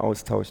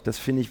Gedankenaustausch, das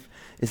finde ich,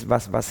 ist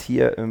was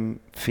hier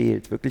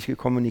fehlt, wirkliche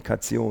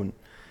Kommunikation,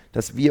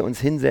 dass wir uns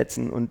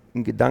hinsetzen und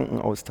einen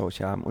Gedankenaustausch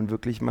haben und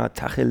wirklich mal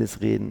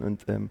Tacheles reden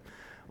und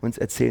uns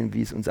erzählen,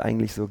 wie es uns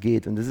eigentlich so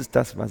geht. Und das ist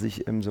das, was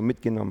ich so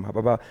mitgenommen habe.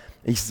 Aber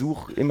ich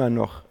suche immer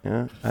noch,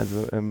 ja,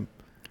 also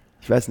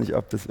ich weiß nicht,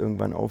 ob das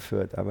irgendwann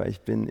aufhört, aber ich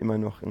bin immer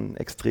noch ein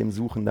extrem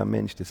suchender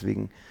Mensch,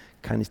 deswegen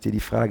kann ich dir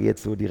die Frage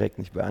jetzt so direkt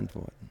nicht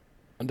beantworten.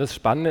 Und das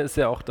Spannende ist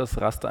ja auch, dass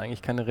Rasta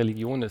eigentlich keine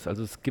Religion ist.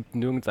 Also es gibt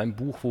nirgends ein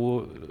Buch,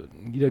 wo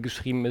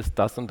niedergeschrieben ist,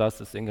 das und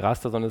das ist irgendwie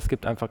Rasta, sondern es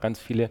gibt einfach ganz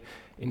viele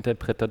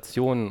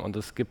Interpretationen und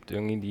es gibt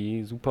irgendwie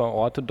die super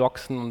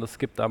orthodoxen und es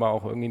gibt aber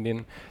auch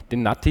irgendwie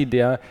den Natti,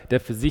 der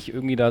für sich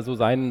irgendwie da so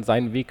seinen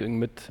Weg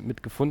irgendwie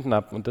mit gefunden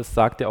hat. Und das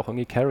sagt ja auch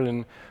irgendwie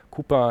Caroline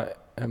Cooper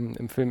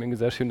im Film irgendwie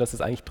sehr schön, dass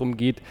es eigentlich darum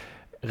geht,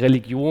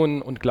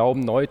 Religion und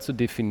Glauben neu zu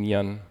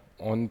definieren.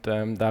 Und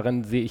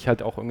darin sehe ich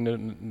halt auch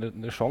irgendwie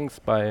eine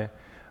Chance bei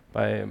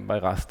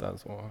Rasta.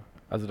 So.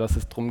 Also dass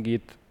es darum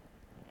geht,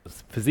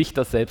 für sich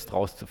das selbst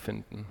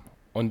rauszufinden.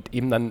 Und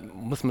eben dann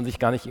muss man sich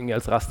gar nicht irgendwie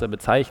als Rasta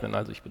bezeichnen.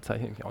 Also ich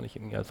bezeichne mich auch nicht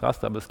irgendwie als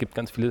Rasta, aber es gibt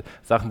ganz viele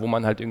Sachen, wo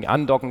man halt irgendwie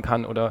andocken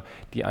kann oder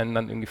die einen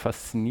dann irgendwie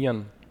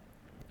faszinieren.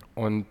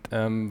 Und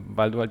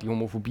weil du halt die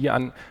Homophobie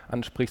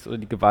ansprichst oder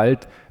die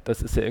Gewalt,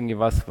 das ist ja irgendwie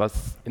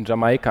was in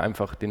Jamaika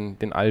einfach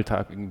den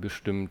Alltag irgendwie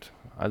bestimmt.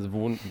 Also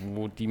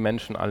wo die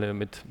Menschen alle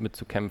mit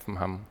zu kämpfen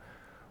haben.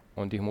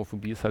 Und die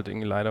Homophobie ist halt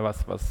irgendwie leider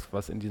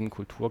was in diesem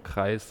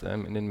Kulturkreis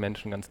in den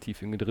Menschen ganz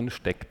tief irgendwie drin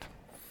steckt.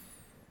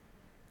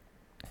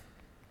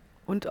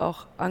 Und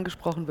auch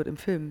angesprochen wird im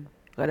Film,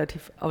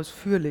 relativ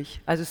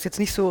ausführlich. Also es ist jetzt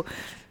nicht so,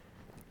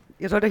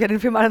 ihr sollt euch ja den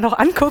Film alle noch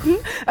angucken,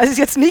 also es ist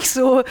jetzt nicht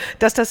so,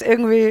 dass das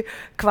irgendwie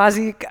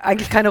quasi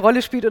eigentlich keine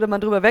Rolle spielt oder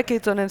man drüber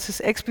weggeht, sondern es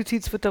ist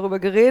explizit, es wird darüber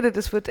geredet,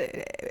 es wird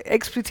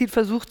explizit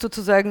versucht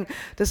sozusagen,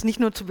 das nicht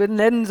nur zu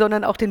benennen,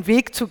 sondern auch den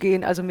Weg zu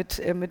gehen. Also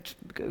mit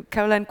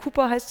Caroline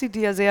Cooper heißt sie,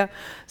 die ja sehr,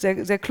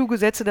 sehr, sehr kluge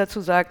Sätze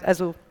dazu sagt.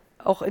 Also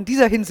auch in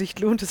dieser Hinsicht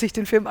lohnt es sich,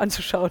 den Film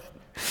anzuschauen.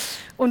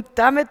 Und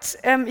damit,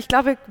 ich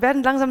glaube, wir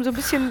werden langsam so ein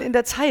bisschen in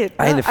der Zeit.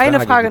 Ne? Eine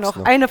Frage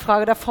noch, eine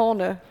Frage da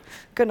vorne.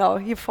 Genau,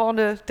 hier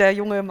vorne der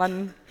junge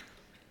Mann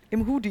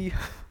im Hoodie.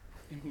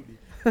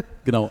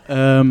 Genau,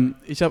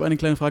 ich habe eine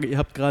kleine Frage. Ihr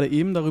habt gerade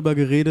eben darüber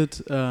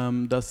geredet,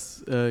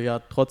 dass ja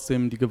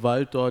trotzdem die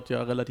Gewalt dort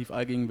ja relativ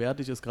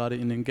allgegenwärtig ist, gerade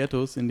in den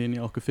Ghettos, in denen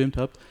ihr auch gefilmt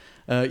habt.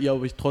 Ihr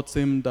aber euch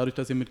trotzdem, dadurch,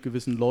 dass ihr mit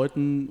gewissen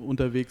Leuten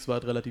unterwegs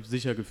wart, relativ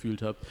sicher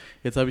gefühlt habt.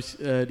 Jetzt habe ich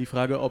die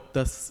Frage, ob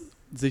das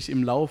sich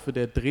im Laufe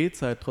der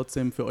Drehzeit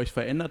trotzdem für euch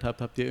verändert habt.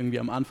 Habt ihr irgendwie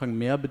am Anfang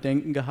mehr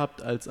Bedenken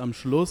gehabt als am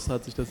Schluss?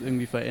 Hat sich das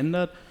irgendwie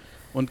verändert?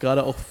 Und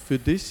gerade auch für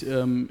dich,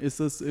 ist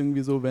es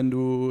irgendwie so, wenn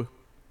du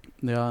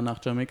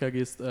nach Jamaika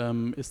gehst,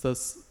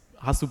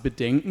 hast du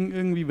Bedenken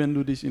irgendwie, wenn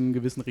du dich in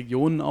gewissen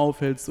Regionen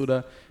aufhältst,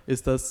 oder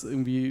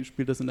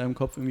spielt das in deinem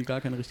Kopf irgendwie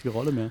gar keine richtige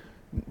Rolle mehr?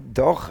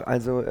 Doch,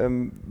 also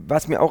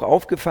was mir auch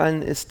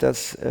aufgefallen ist,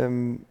 dass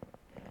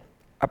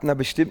ab einer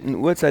bestimmten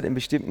Uhrzeit in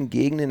bestimmten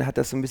Gegenden hat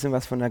das so ein bisschen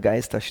was von einer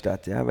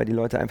Geisterstadt, ja, weil die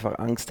Leute einfach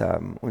Angst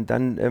haben. Und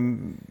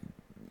dann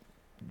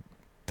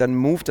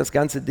moved das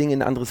ganze Ding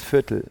in ein anderes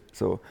Viertel.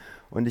 So.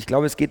 Und ich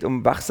glaube, es geht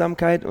um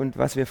Wachsamkeit und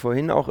was wir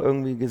vorhin auch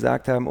irgendwie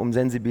gesagt haben, um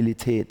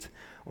Sensibilität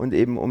und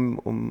eben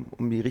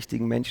um die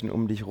richtigen Menschen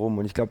um dich rum.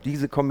 Und ich glaube,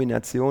 diese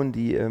Kombination,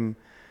 die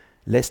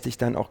lässt dich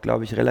dann auch,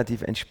 glaube ich,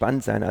 relativ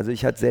entspannt sein. Also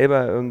ich hatte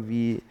selber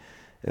irgendwie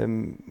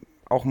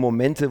auch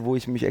Momente, wo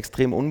ich mich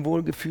extrem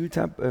unwohl gefühlt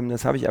habe.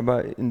 Das habe ich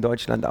aber in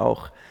Deutschland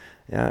auch.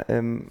 Ja,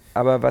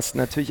 aber was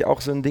natürlich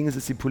auch so ein Ding ist,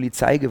 ist die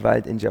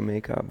Polizeigewalt in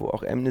Jamaika, wo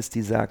auch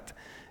Amnesty sagt,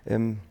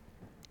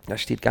 das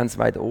steht ganz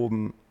weit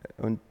oben.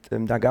 Und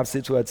da gab es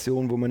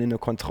Situationen, wo man in eine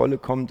Kontrolle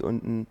kommt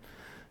und ein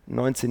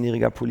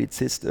 19-jähriger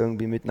Polizist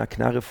irgendwie mit einer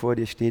Knarre vor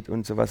dir steht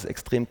und sowas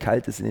extrem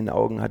Kaltes in den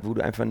Augen hat, wo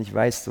du einfach nicht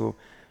weißt, so,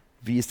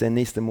 wie ist der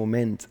nächste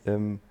Moment.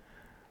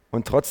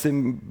 Und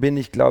trotzdem bin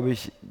ich, glaube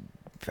ich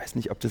weiß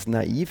nicht, ob das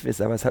naiv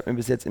ist, aber es hat mir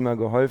bis jetzt immer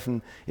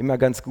geholfen, immer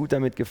ganz gut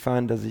damit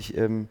gefahren, dass ich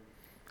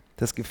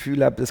das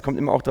Gefühl habe, es kommt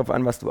immer auch darauf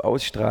an, was du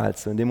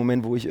ausstrahlst. Und in dem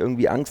Moment, wo ich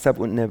irgendwie Angst habe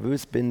und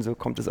nervös bin, so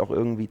kommt es auch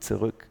irgendwie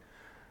zurück.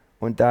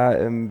 Und da,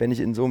 wenn ich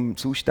in so einem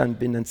Zustand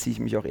bin, dann ziehe ich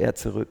mich auch eher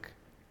zurück.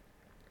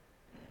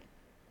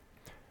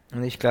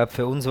 Und ich glaube,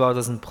 für uns war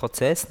das ein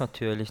Prozess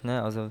natürlich.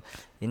 Ne? Also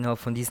innerhalb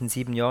von diesen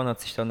 7 Jahren hat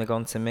sich da eine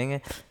ganze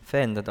Menge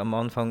verändert. Am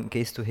Anfang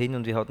gehst du hin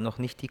und wir hatten noch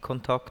nicht die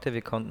Kontakte,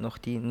 wir kannten noch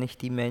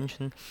nicht die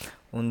Menschen.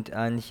 Und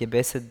eigentlich je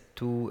besser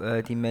du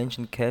die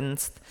Menschen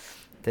kennst,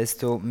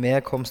 desto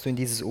mehr kommst du in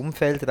dieses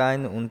Umfeld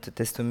rein und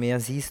desto mehr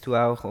siehst du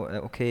auch,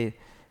 okay,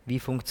 wie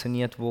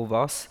funktioniert wo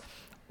was.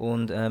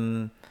 Und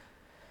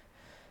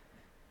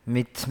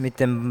mit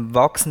dem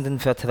wachsenden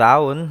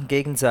Vertrauen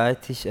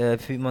gegenseitig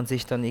fühlt man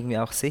sich dann irgendwie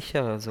auch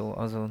sicherer. So.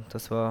 Also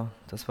das war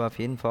auf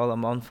jeden Fall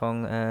am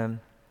Anfang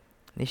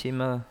nicht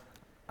immer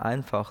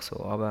einfach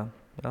so, aber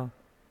ja.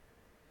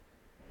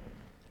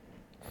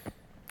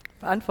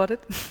 Beantwortet.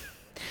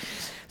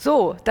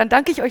 So, dann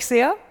danke ich euch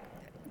sehr.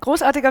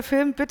 Großartiger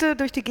Film, bitte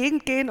durch die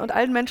Gegend gehen und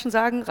allen Menschen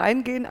sagen,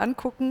 reingehen,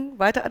 angucken,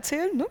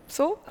 weitererzählen. Ne?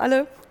 So,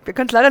 alle. Wir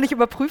können es leider nicht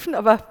überprüfen,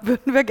 aber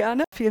würden wir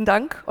gerne. Vielen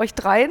Dank euch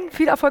dreien.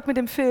 Viel Erfolg mit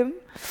dem Film.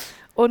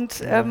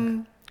 Und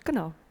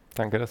genau.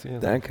 Danke, dass ihr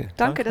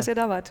Danke, dass ihr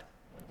da wart.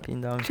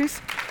 Vielen Dank. Tschüss.